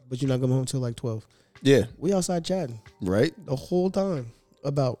 But you're not coming home till like 12. Yeah. We outside chatting. Right. The whole time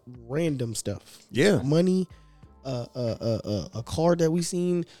about random stuff. Yeah. Money, a car that we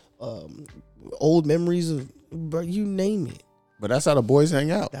seen, old memories of, bro, you name it. But that's how the boys hang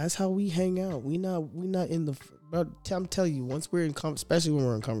out. That's how we hang out. We not in the. Bro, I'm telling you, once we're in, especially when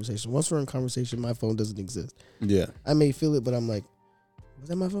we're in conversation. Once we're in conversation, my phone doesn't exist. Yeah. I may feel it, but I'm like, was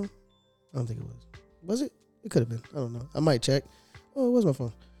that my phone? I don't think it was. Was it? It could have been. I don't know. I might check. Oh, it was my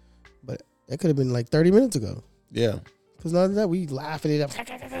phone, but that could have been like 30 minutes ago. Yeah. Because none of that, we laughing it up.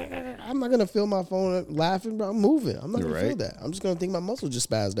 I'm not gonna feel my phone up laughing, bro. I'm moving. I'm not gonna feel that. I'm just gonna think my muscle just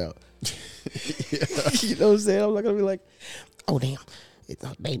spazzed out. You know what I'm saying? I'm not gonna be like, oh damn,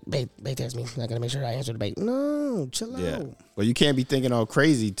 babe text me. I gotta make sure I answer the babe. No, chill out. But you can't be thinking all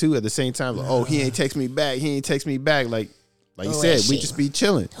crazy too at the same time. Like, oh, he ain't text me back. He ain't text me back. Like you said, we just be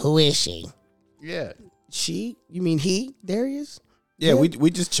chilling. Who is she? Yeah. She? You mean he? Darius? Yeah, we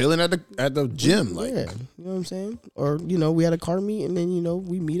just chilling at the gym, like, yeah, you know what I'm saying? Or we had a car meet, and then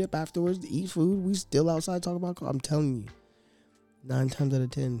we meet up afterwards to eat food. We still outside talking about car. I'm telling you, 9 times out of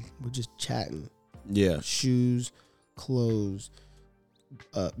 10, we're just chatting. Yeah, shoes, clothes,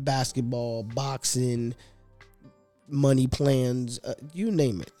 basketball, boxing, money plans, you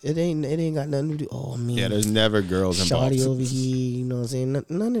name it. It ain't got nothing to do. Oh man, yeah. There's never girls involved. Shawty over here, you know what I'm saying?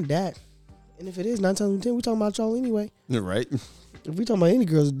 None of that. And if it is 9 times out of 10, we talking about y'all anyway. Right. If we talking about any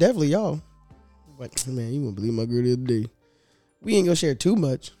girls, definitely y'all. Like, man, you wouldn't believe my girl the other day. We ain't gonna share too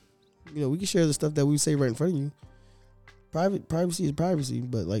much. We can share the stuff that we say right in front of you. Privacy is privacy,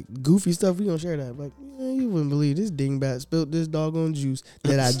 but like goofy stuff, we gonna share that. Like, man, you wouldn't believe this dingbat spilled this doggone juice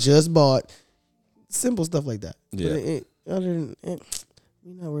that I just bought. Simple stuff like that. Yeah. But other than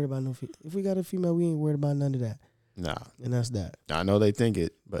we not worried about no. If we got a female, we ain't worried about none of that. Nah. And that's that. I know they think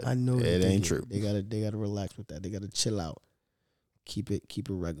it, but I know it ain't true. They gotta relax with that. They gotta chill out. Keep it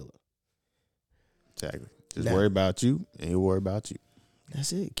regular. Exactly. Just worry about you, and he'll worry about you.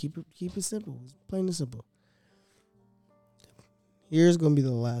 That's it. Keep it simple. It's plain and simple. Here's gonna be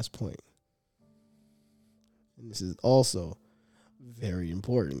the last point, and this is also very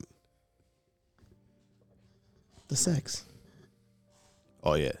important. The sex.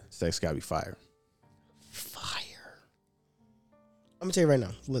 Oh yeah, sex gotta be fire. Fire. I'm gonna tell you right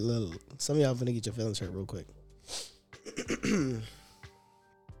now. Some of y'all finna get your feelings hurt real quick.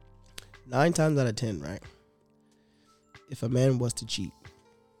 9 times out of 10, right? If a man was to cheat,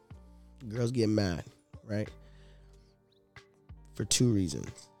 girls get mad, right? For 2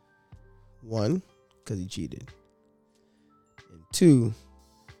 reasons. 1, because he cheated. And 2,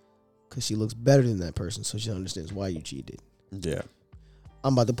 because she looks better than that person, so she understands why you cheated. Yeah.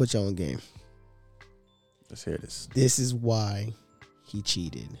 I'm about to put you on game. Let's hear this. This is why he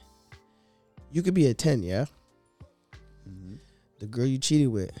cheated. You could be a 10, yeah? Mm-hmm. The girl you cheated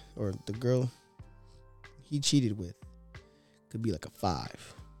with, or the girl he cheated with, could be like a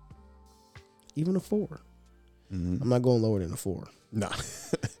 5. Even a 4. Mm-hmm. I'm not going lower than a 4. Nah.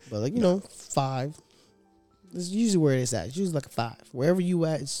 But like, 5. That's usually where it's at. It's usually like a 5. Wherever you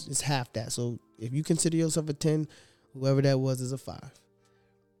at, it's half that. So if you consider yourself a 10, whoever that was is a 5.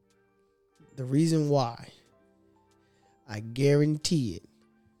 The reason why, I guarantee it,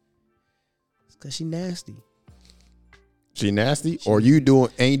 Cause she nasty. She nasty, or you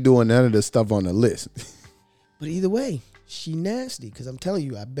ain't doing none of the stuff on the list. But either way, she nasty. Cause I'm telling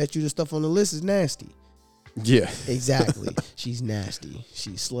you, I bet you the stuff on the list is nasty. Yeah. Exactly. She's nasty.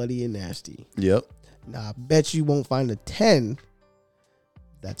 She's slutty and nasty. Yep. Now I bet you won't find a 10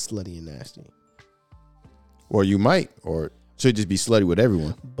 that's slutty and nasty. Or you might, or should just be slutty with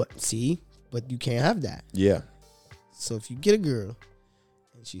everyone. But you can't have that. Yeah. So if you get a girl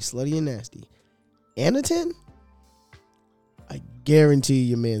and she's slutty and nasty and a 10, I guarantee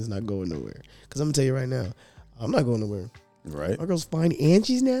your man's not going nowhere. Because I'm going to tell you right now, I'm not going nowhere. Right. My girl's fine and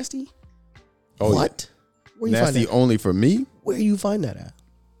she's nasty? Oh, what? Yeah. Where you nasty find that? Only for me? Where you find that at?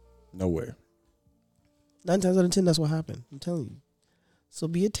 Nowhere. 9 times out of 10, that's what happened. I'm telling you. So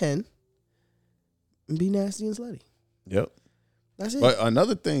be a 10 and be nasty and slutty. Yep. That's it. But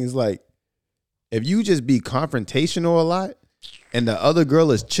another thing is like, if you just be confrontational a lot and the other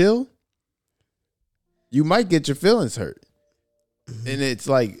girl is chill, you might get your feelings hurt. Mm-hmm. And it's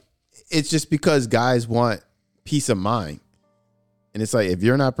like, it's just because guys want peace of mind. And it's like, if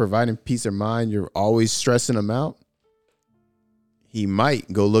you're not providing peace of mind, you're always stressing him out. He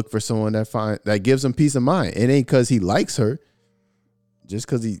might go look for someone that gives him peace of mind. It ain't because he likes her, just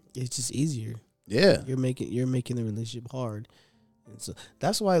because it's just easier. Yeah. You're making the relationship hard. And so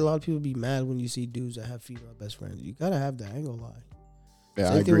that's why a lot of people be mad when you see dudes that have female best friends. You gotta have that. I ain't gonna lie.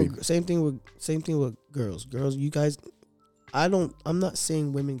 Yeah, I agree. Same thing with girls. Girls, you guys, I'm not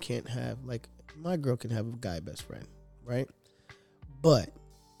saying women can't have, like, my girl can have a guy best friend, right? But,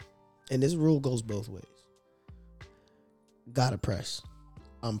 and this rule goes both ways. Gotta press.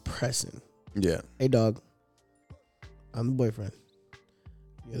 I'm pressing. Yeah. Hey, dog. I'm the boyfriend.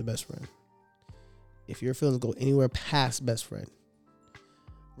 You're the best friend. If your feelings go anywhere past best friend,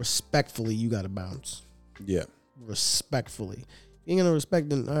 respectfully, you gotta bounce. Yeah. Respectfully. If you ain't gonna respect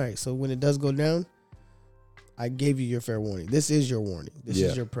them, all right, so when it does go down, I gave you your fair warning. This is your warning. This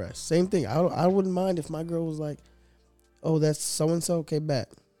is your press. Same thing. I wouldn't mind if my girl was like, oh, that's so-and-so. Okay,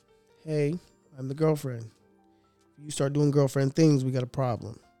 bet. Hey, I'm the girlfriend. You start doing girlfriend things, we got a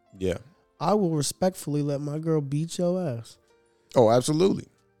problem. Yeah. I will respectfully let my girl beat your ass. Oh, absolutely.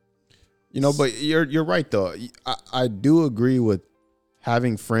 You know, but you're right though. I do agree with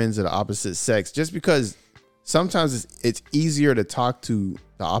having friends of the opposite sex, just because sometimes it's easier to talk to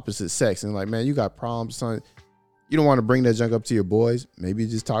the opposite sex and like, man, you got problems, son. You don't want to bring that junk up to your boys. Maybe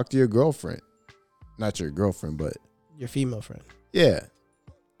just talk to your girlfriend. Not your girlfriend, but your female friend. Yeah.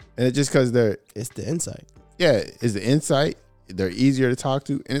 And it's just because it's the insight. Yeah, it's the insight. They're easier to talk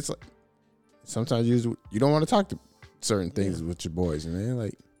to. And it's like, sometimes you don't want to talk to certain things with your boys. And they're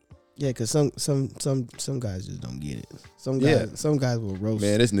like, yeah, because some guys just don't get it. Some guys will roast.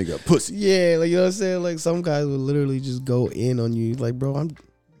 Man, this nigga a pussy. Yeah, like, you know what I'm saying? Like, some guys will literally just go in on you. Like, bro,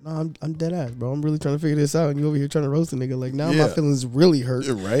 I'm dead ass, bro. I'm really trying to figure this out, and you over here trying to roast a nigga. Like, now my feelings really hurt,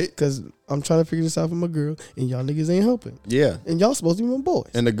 right? Because I'm trying to figure this out for my girl, and y'all niggas ain't helping. Yeah, and y'all supposed to be my boys.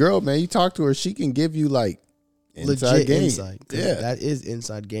 And the girl, man, you talk to her, she can give you like inside legit game. Insight. Yeah, that is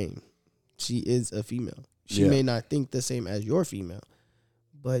inside game. She is a female. She may not think the same as your female,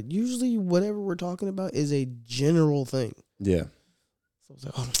 but usually whatever we're talking about is a general thing. Yeah. So it's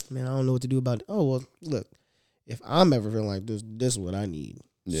like, oh man, I don't know what to do about it. Oh well, look, if I'm ever feeling like this is what I need.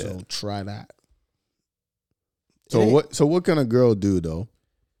 Yeah. So try that. So what can a girl do though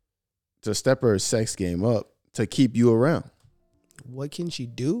to step her sex game up to keep you around? What can she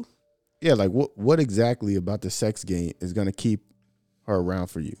do? Yeah, like what exactly about the sex game is gonna keep her around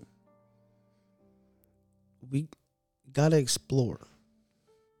for you? We gotta explore.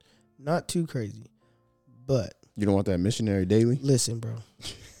 Not too crazy, but you don't want that missionary daily? Listen, bro.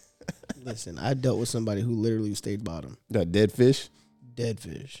 Listen, I dealt with somebody who literally stayed bottom. That dead fish? Dead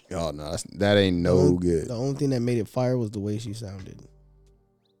fish. Oh no, that ain't no good. The only thing that made it fire was the way she sounded.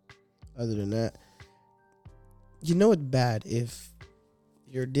 Other than that, you know it's bad if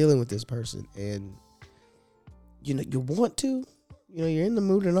you're dealing with this person and you know you want to, you know, you're in the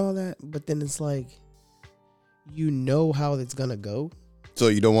mood and all that, but then it's like you know how it's gonna go. So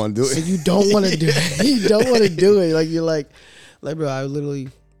you don't want to do it. So you don't want to do it. You don't want to do it. Like you're like bro, I literally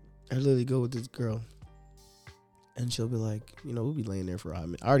go with this girl. And she'll be like, you know, we'll be laying there for a hot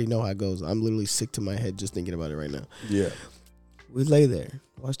minute. I already know how it goes. I'm literally sick to my head just thinking about it right now. Yeah. We lay there,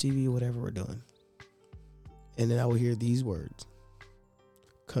 watch TV, whatever we're doing. And then I will hear these words.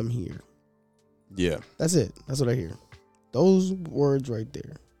 Come here. Yeah. That's it. That's what I hear. Those words right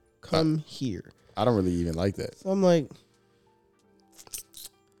there. Come here. I don't really even like that. So I'm like,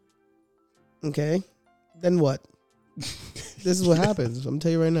 okay, then what? This is what happens. I'm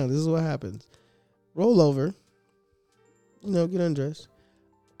telling you right now, this is what happens. Roll over. You know, get undressed.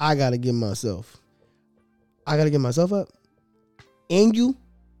 I gotta get myself up, and you,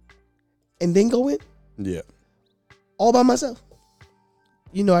 and then go in Yeah. all by myself.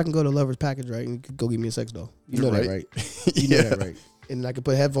 You know I can go to Lover's Package, right? And you can go get me a sex doll. You know that, right? You know that, right? And I can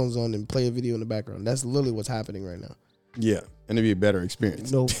put headphones on and play a video in the background. That's literally what's happening right now. Yeah. And it'd be a better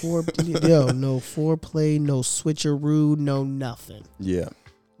experience. No no foreplay, no switcheroo, no nothing. Yeah.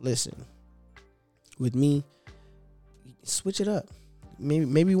 Listen, with me, switch it up.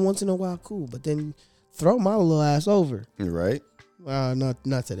 Maybe once in a while, cool, but then throw my little ass over. Right.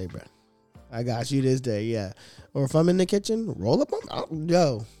 Not today, bro. I got you this day, yeah. Or if I'm in the kitchen, roll up on,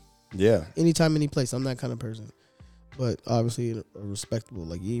 yo. Yeah. Anytime, any place. I'm that kind of person. But obviously, a respectable.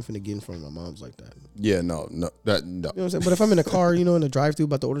 Like, you ain't finna get in front of my mom's like that. Yeah, no. You know what I'm saying? But if I'm in a car, in the drive-thru,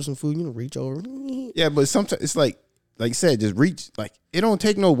 about to order some food, reach over. Yeah, but sometimes it's like you said, just reach. Like, it don't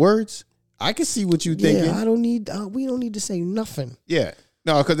take no words. I can see what you thinking. Yeah, we don't need to say nothing. Yeah.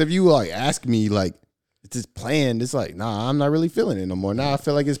 No, because if you ask me it's just planned, it's like, nah, I'm not really feeling it no more. Now I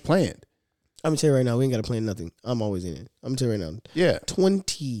feel like it's planned. I'm gonna tell you right now, we ain't gotta plan nothing. I'm always in it. I'm gonna tell you right now. Yeah.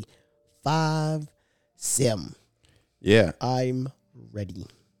 25/7. Yeah. I'm ready.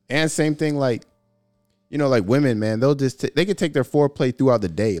 And same thing, like women, man, they'll just they can take their foreplay throughout the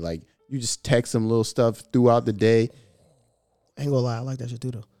day. Like, you just text them little stuff throughout the day. I ain't gonna lie, I like that shit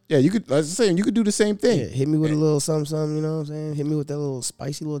too though. Yeah, you could. As I was saying, you could do the same thing. Yeah, hit me with a little something, you know what I'm saying? Hit me with that little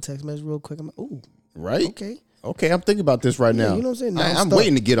spicy little text message real quick. I'm like, ooh, right? Okay, I'm thinking about this right now. You know what I'm saying? I'm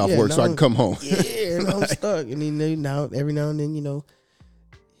waiting to get off work so I can come home. Yeah, and I'm stuck. And then every now and then,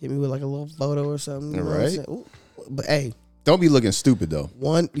 hit me with like a little photo or something. You know right? what I'm saying? But hey, don't be looking stupid though.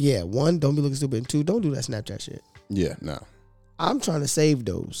 One, don't be looking stupid. And two, don't do that Snapchat shit. Yeah, no. I'm trying to save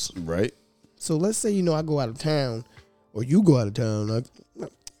those. Right. So let's say I go out of town, or you go out of town.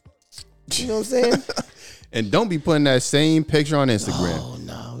 You know what I'm saying? And don't be putting that same picture on Instagram. Oh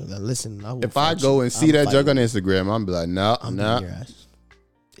no! Listen, if I go and see that junk on Instagram, I'm be like, nah.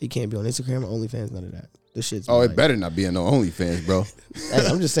 It can't be on Instagram or OnlyFans. None of that. This shit's. It better not be on no OnlyFans, bro. Hey,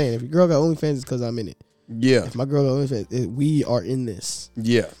 I'm just saying, if your girl got OnlyFans, it's because I'm in it. Yeah. If my girl got OnlyFans, we are in this.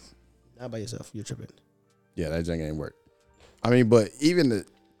 Yeah. Not by yourself. You're tripping. Yeah, that junk ain't work. I mean, but even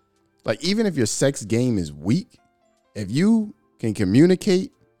if your sex game is weak, if you can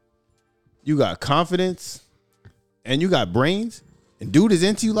communicate, you got confidence, and you got brains, and dude is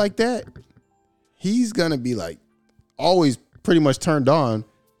into you like that, he's gonna be always pretty much turned on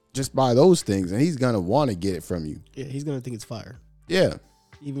just by those things, and he's gonna want to get it from you. Yeah, he's gonna think it's fire. Yeah.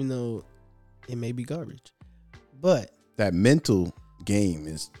 Even though it may be garbage. But that mental game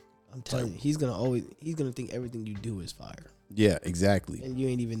is, I'm telling you, he's gonna think everything you do is fire. Yeah, exactly. And you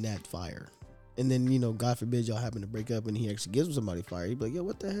ain't even that fire. And then, God forbid y'all happen to break up and he actually gives somebody fire. He'd be like, yo,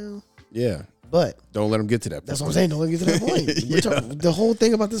 what the hell? Yeah. But don't let him get to that point. That's what I'm saying. Don't let him get to that point. The whole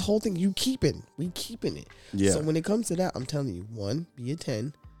thing about this whole thing, we keeping it. Yeah. So when it comes to that, I'm telling you, one, be a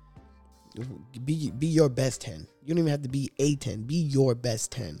 10. Be your best 10. You don't even have to be a 10. Be your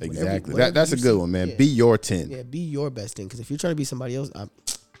best 10. Exactly. That's a good one, man. Yeah. Be your 10. Yeah, be your best 10. Because if you're trying to be somebody else,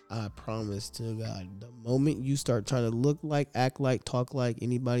 I promise to God, the moment you start trying to look like, act like, talk like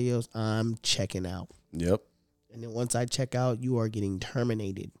anybody else, I'm checking out. Yep. And then once I check out, you are getting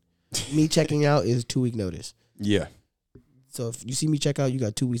terminated. Me checking out is 2-week notice. Yeah. So if you see me check out, you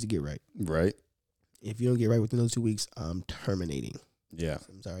got 2 weeks to get right. Right. If you don't get right within those 2 weeks, I'm terminating. Yeah. So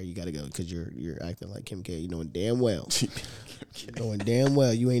I'm sorry, you got to go because you're acting like Kim K. You knowing damn well.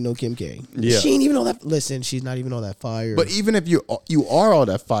 You ain't no Kim K. Yeah. She ain't even all that. Listen, she's not even all that fire. But even if you are all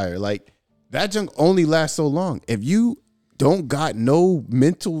that fire, that junk only lasts so long. If you don't got no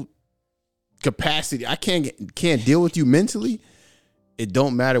mental capacity, I can't deal with you mentally. It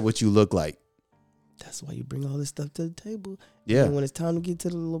don't matter what you look like. That's why you bring all this stuff to the table. Yeah. And when it's time to get to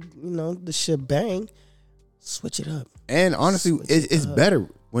the the shebang, switch it up. And honestly, it's better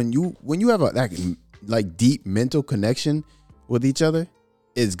when you have a deep mental connection with each other.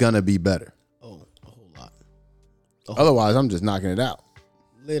 It's gonna be better. Oh, a whole lot. Otherwise, I'm just knocking it out.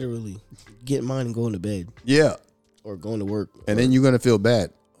 Literally, get mine and going to bed. Yeah. Or going to work. And then you're gonna feel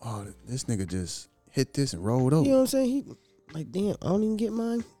bad. Oh, this nigga just hit this and rolled over. You know what I'm saying? He damn, I don't even get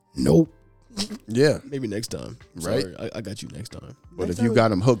mine. Nope. Yeah. Maybe next time. Right. Sorry, I got you next time. But if you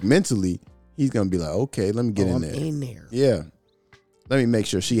got him hooked mentally, he's gonna be like, okay, let me get in there. I'm in there. Yeah. Let me make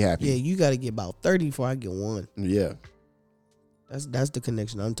sure she happy. Yeah, you got to get about 30 before I get one. Yeah. That's the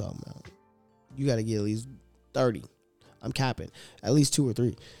connection I'm talking about. You got to get at least 30. I'm capping. At least 2 or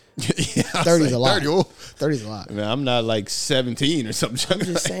 3. Yeah, 30 is a lot. 30 is a lot. Man, I'm not 17 or something. I'm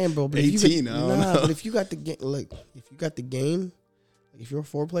just saying, bro. But 18, I don't know. But if you got the game, if your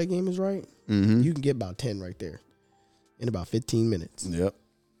foreplay game is right, mm-hmm. you can get about 10 right there in about 15 minutes. Yep.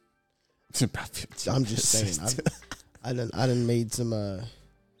 About 15 I'm just saying. I done made some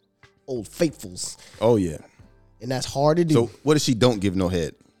old faithfuls, Oh yeah. and that's hard to do. So what if she don't give no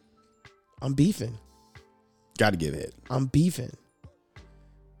head? I'm beefing. Got to give head. I'm beefing.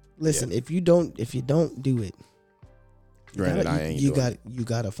 Listen, if you don't do it, Granted, I ain't doing it. you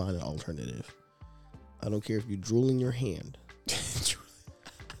gotta find an alternative. I don't care if you drool in your hand.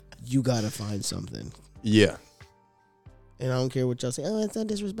 You gotta find something. Yeah. And I don't care what y'all say. Oh, it's not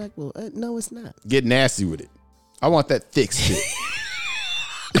disrespectful. No, it's not. Get nasty with it. I want that thick shit.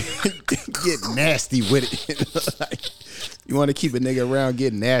 Get nasty with it. Like, you want to keep a nigga around,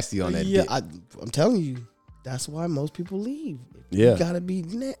 get nasty on that dick. I'm telling you. That's why most people leave. Yeah. You gotta be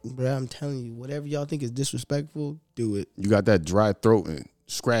bro. I'm telling you, whatever y'all think is disrespectful, do it. You got that dry throat and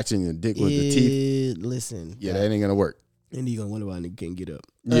scratching your dick with the teeth. Listen. Yeah, that ain't gonna work. And you gonna wonder why a nigga can't get up.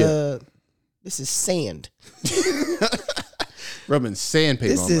 Yeah. This is sand. Rubbing sandpaper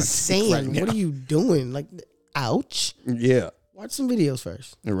This on my is sand. right now. What are you doing? Like, ouch. Yeah. Watch some videos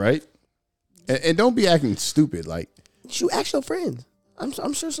first. Right? And don't be acting stupid. Like, You ask your friends.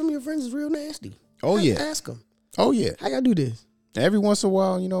 I'm sure some of your friends is real nasty. oh yeah. Ask them. Oh yeah. How y'all do this? Every once in a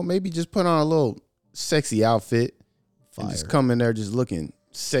while, maybe just put on a little sexy outfit and just come in there just looking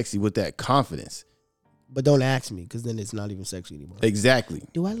sexy with that confidence. But don't ask me, because then it's not even sexy anymore. Exactly.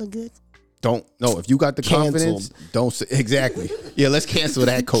 Do I look good? Don't. No, if you got the Canceled. confidence, don't say. Exactly. Yeah, let's cancel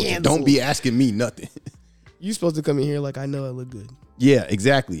that culture. Canceled. Don't be asking me nothing. You supposed to come in here like, I know I look good. Yeah,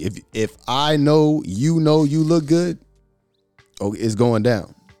 exactly. If I know you look good, oh, it's going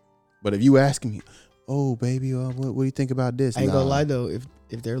down. But if you asking me, oh baby, what do you think about this? I ain't gonna lie though, if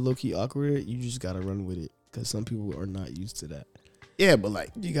they're low key awkward, you just gotta run with it, because some people are not used to that. Yeah, but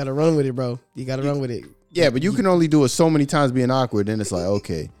like, You gotta run with it, bro. You gotta run with it. yeah, but you can only do it so many times being awkward. Then it's like,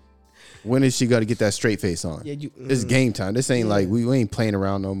 okay, when is she got to get that straight face on? Yeah, It's game time. This ain't like we ain't playing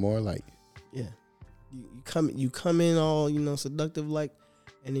around no more. Like, yeah, you come in all seductive like,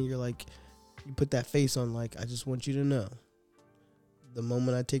 and then you're like, you put that face on like, I just want you to know, the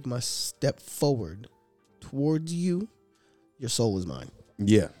moment I take my step forward towards you, your soul is mine.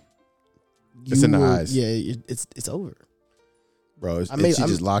 yeah, it's in the eyes. Yeah, it's over. Bro, she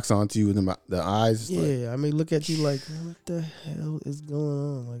just locks onto you with the eyes. Yeah, I may look at you like, what the hell is going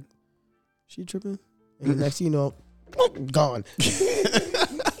on? Like, she tripping? And the next thing you know, gone.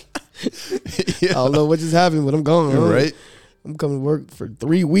 Yeah. I don't know what just happened, but I'm gone. Right? I'm coming to work for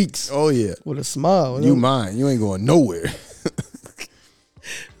 3 weeks Oh yeah. with a smile. You mine. You ain't going nowhere.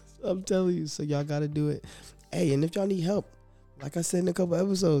 I'm telling you, so y'all got to do it. Hey, and if y'all need help, like I said in a couple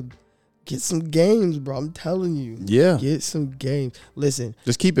episodes, get some games, bro. I'm telling you. Yeah. Get some games. Listen,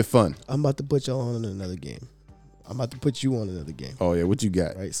 Just keep it fun. I'm about to put y'all on another game. I'm about to put you on another game. Oh yeah. What you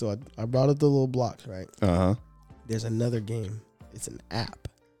got? Right? So I brought up the little blocks, right? Uh-huh. There's another game. It's an app.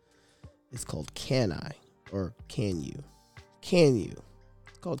 It's called Can I or Can You? Can You?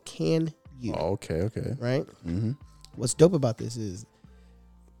 It's called Can You. Oh, okay. Right? Mm-hmm. What's dope about this is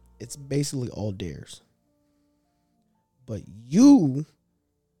it's basically all dares. But you,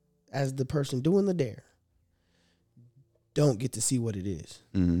 as the person doing the dare, don't get to see what it is.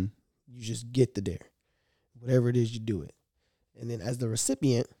 Mm-hmm. You just get the dare. Whatever it is, you do it. And then as the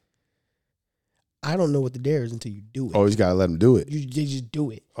recipient, I don't know what the dare is until you do it. Oh, you just gotta let them do it. You just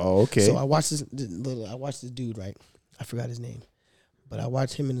do it. Oh, okay. So I watched this dude, right? I forgot his name. But I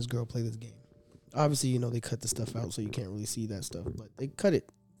watched him and his girl play this game. Obviously, they cut the stuff out so you can't really see that stuff. But they cut it.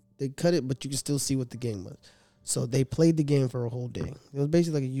 But you can still see what the game was. So they played the game for a whole day. It was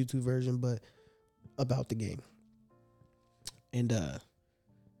basically like a YouTube version, but about the game. And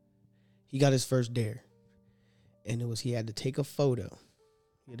he got his first dare. And he had to take a photo.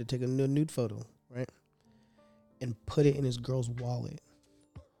 He had to take a nude photo, right? And put it in his girl's wallet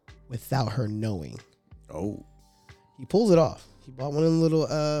without her knowing. Oh. He pulls it off. He bought one of them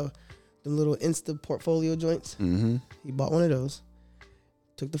little Insta portfolio joints. Mm-hmm. He bought one of those.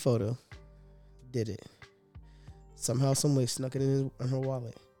 Took the photo. Did it. Somehow, some way, snuck it in her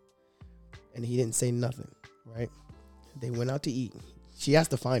wallet. And he didn't say nothing, right? They went out to eat. She has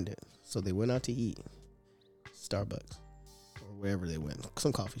to find it. So they went out to eat. Starbucks. Or wherever they went.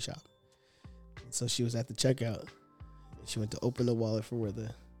 Some coffee shop. And so she was at the checkout. And she went to open the wallet for where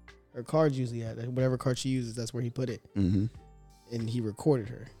her card's usually at. Whatever card she uses, that's where he put it. Mm-hmm. And he recorded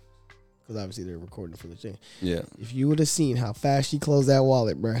her. Because obviously they're recording for the thing. Yeah. If you would have seen how fast she closed that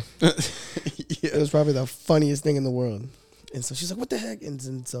wallet, bro. It was probably the funniest thing in the world. And so she's like, what the heck?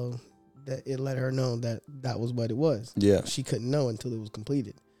 And so that it let her know that was what it was. Yeah. She couldn't know until it was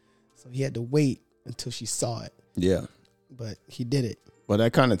completed. So he had to wait until she saw it. Yeah. But he did it. Well,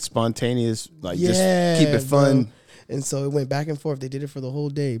 that kind of spontaneous, like, Yeah, just keep it fun. bro. And so it went back and forth. They did it for the whole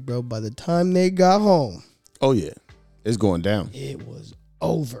day, bro. By the time they got home, Oh yeah, it's going down. it was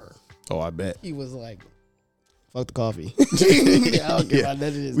over. Oh, I bet. He was like, fuck the coffee. I don't care about none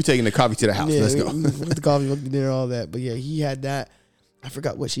of this. We taking the coffee to the house. Yeah, Let's go. fuck the coffee, fuck the dinner, all that. But yeah, he had that. I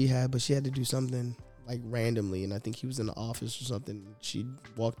forgot what she had, but she had to do something like randomly. And I think he was in the office or something. She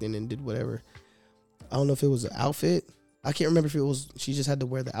walked in and did whatever. I don't know if it was an outfit. I can't remember if it was she just had to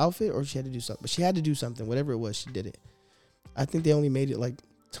wear the outfit or she had to do something. But she had to do something. Whatever it was, she did it. I think they only made it like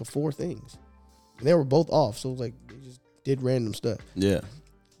to 4 things. And they were both off. So it was like they just did random stuff. Yeah.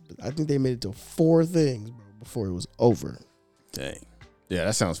 But I think they made it to 4 things, bro, before it was over. Dang. Yeah,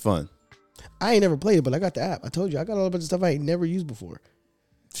 that sounds fun. I ain't never played it, but I got the app. I told you, I got a bunch of stuff I ain't never used before.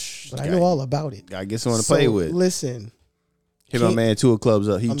 But I know all about it. Gotta get someone to play with. Listen. Hit my man Tua Clubs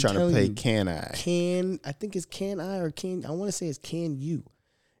up. He I'm trying to telling play you, Can I? I think it's Can I or Can, I want to say it's Can You.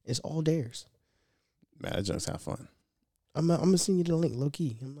 It's all theirs. Man, that junk sound fun. I'm going to send you the link, low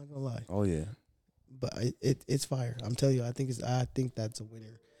key. I'm not going to lie. Oh, yeah. But it's fire. I'm telling you, I think that's a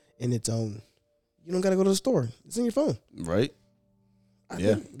winner in its own. You don't got to go to the store. It's in your phone. Right?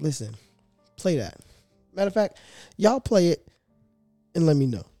 Listen, play that. Matter of fact, y'all play it and let me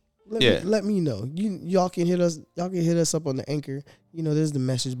know. Let me know. Y'all can hit us. Y'all can hit us up on the Anchor. You know, there's the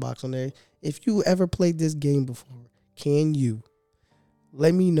message box on there. If you ever played this game before, can you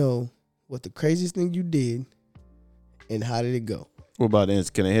let me know what the craziest thing you did and how did it go? What about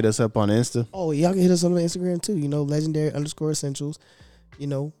Insta? Can they hit us up on Insta? Oh, y'all can hit us on Instagram too. You know, legendary_essentials. You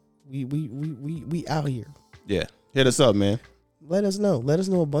know, we out here. Yeah, hit us up, man. Let us know. Let us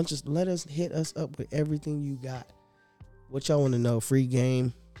know let us hit us up with everything you got. What y'all want to know? Free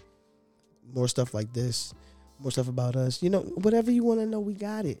game. More stuff like this. More stuff about us. You know, whatever you want to know, we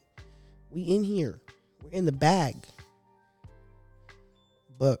got it. We in here. We're in the bag.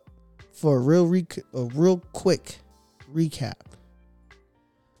 But for a real quick recap,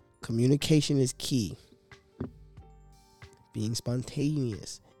 communication is key. Being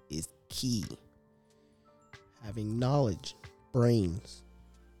spontaneous is key. Having knowledge, brains,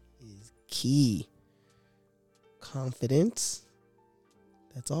 is key. Confidence,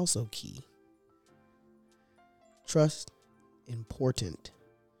 that's also key. Trust, important.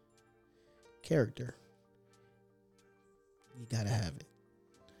 Character, you gotta have it.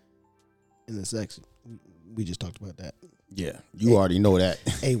 In the sex, we just talked about that. Yeah, you already know that.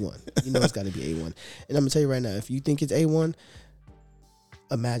 A1. You know it's got to be A1. And I'm going to tell you right now, if you think it's A1,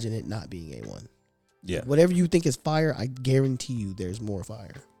 imagine it not being A1. Yeah. Whatever you think is fire, I guarantee you there's more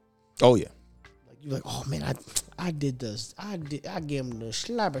fire. Oh, yeah. Like you're like, oh, man, I did this. I gave him the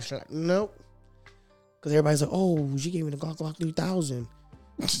slap. Nope. Because everybody's like, oh, she gave me the Glock 3000.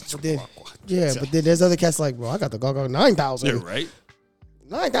 But then, but then there's other cats like, bro, I got the Glock 9000. Yeah, right.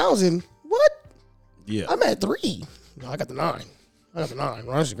 9,000? What? Yeah. I'm at 3. No, I got the 9. Well,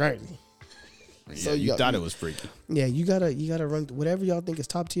 that's crazy. Yeah, so you thought it was freaky. Yeah, you gotta run whatever y'all think is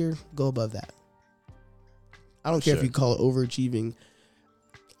top tier. Go above that. I don't care if you call it overachieving.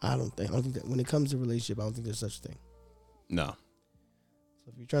 I don't think that when it comes to relationship, I don't think there's such a thing. No.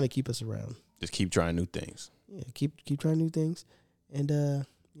 So if you're trying to keep us around, just keep trying new things. Yeah, keep trying new things, and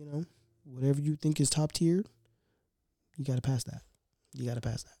you know, whatever you think is top tier, you gotta pass that.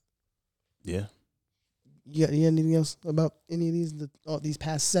 Yeah. You got anything else about any of these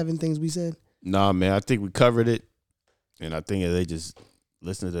past 7 things we said? Nah, man, I think we covered it. And I think if they just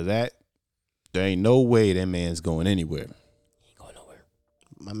listen to that, there ain't no way that man's going anywhere. He ain't going nowhere.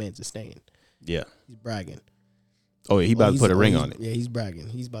 My man's just staying. Yeah. He's bragging. Oh, yeah, he about to put a ring on it. Yeah, he's bragging.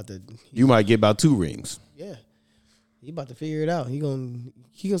 He's about to. You might get about 2 rings. Yeah. He about to figure it out. He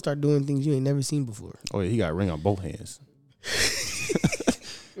gonna start doing things you ain't never seen before. Oh, yeah, he got a ring on both hands.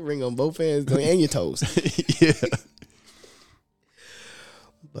 Ring on both hands and your toes. Yeah.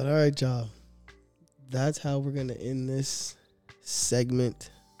 But all right, y'all. That's how we're going to end this segment.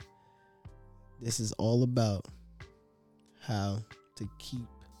 This is all about how to keep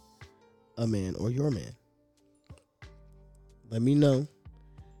a man or your man. Let me know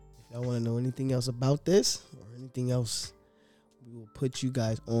if y'all want to know anything else about this or anything else. We will put you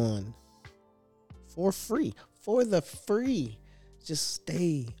guys on for free. For the free. Just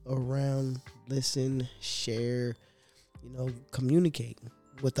stay around, listen, share, communicate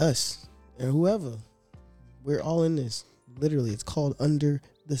with us or whoever. We're all in this. Literally, it's called Under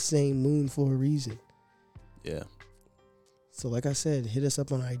the Same Moon for a reason. Yeah. So like I said, hit us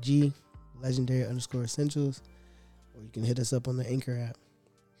up on IG, legendary_essentials, or you can hit us up on the Anchor app.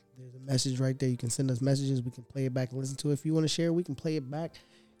 There's a message right there. You can send us messages. We can play it back and listen to it. If you want to share, we can play it back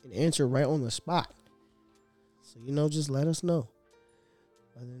and answer right on the spot. So, just let us know.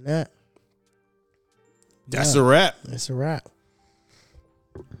 Other than that, That's a wrap. That's a wrap.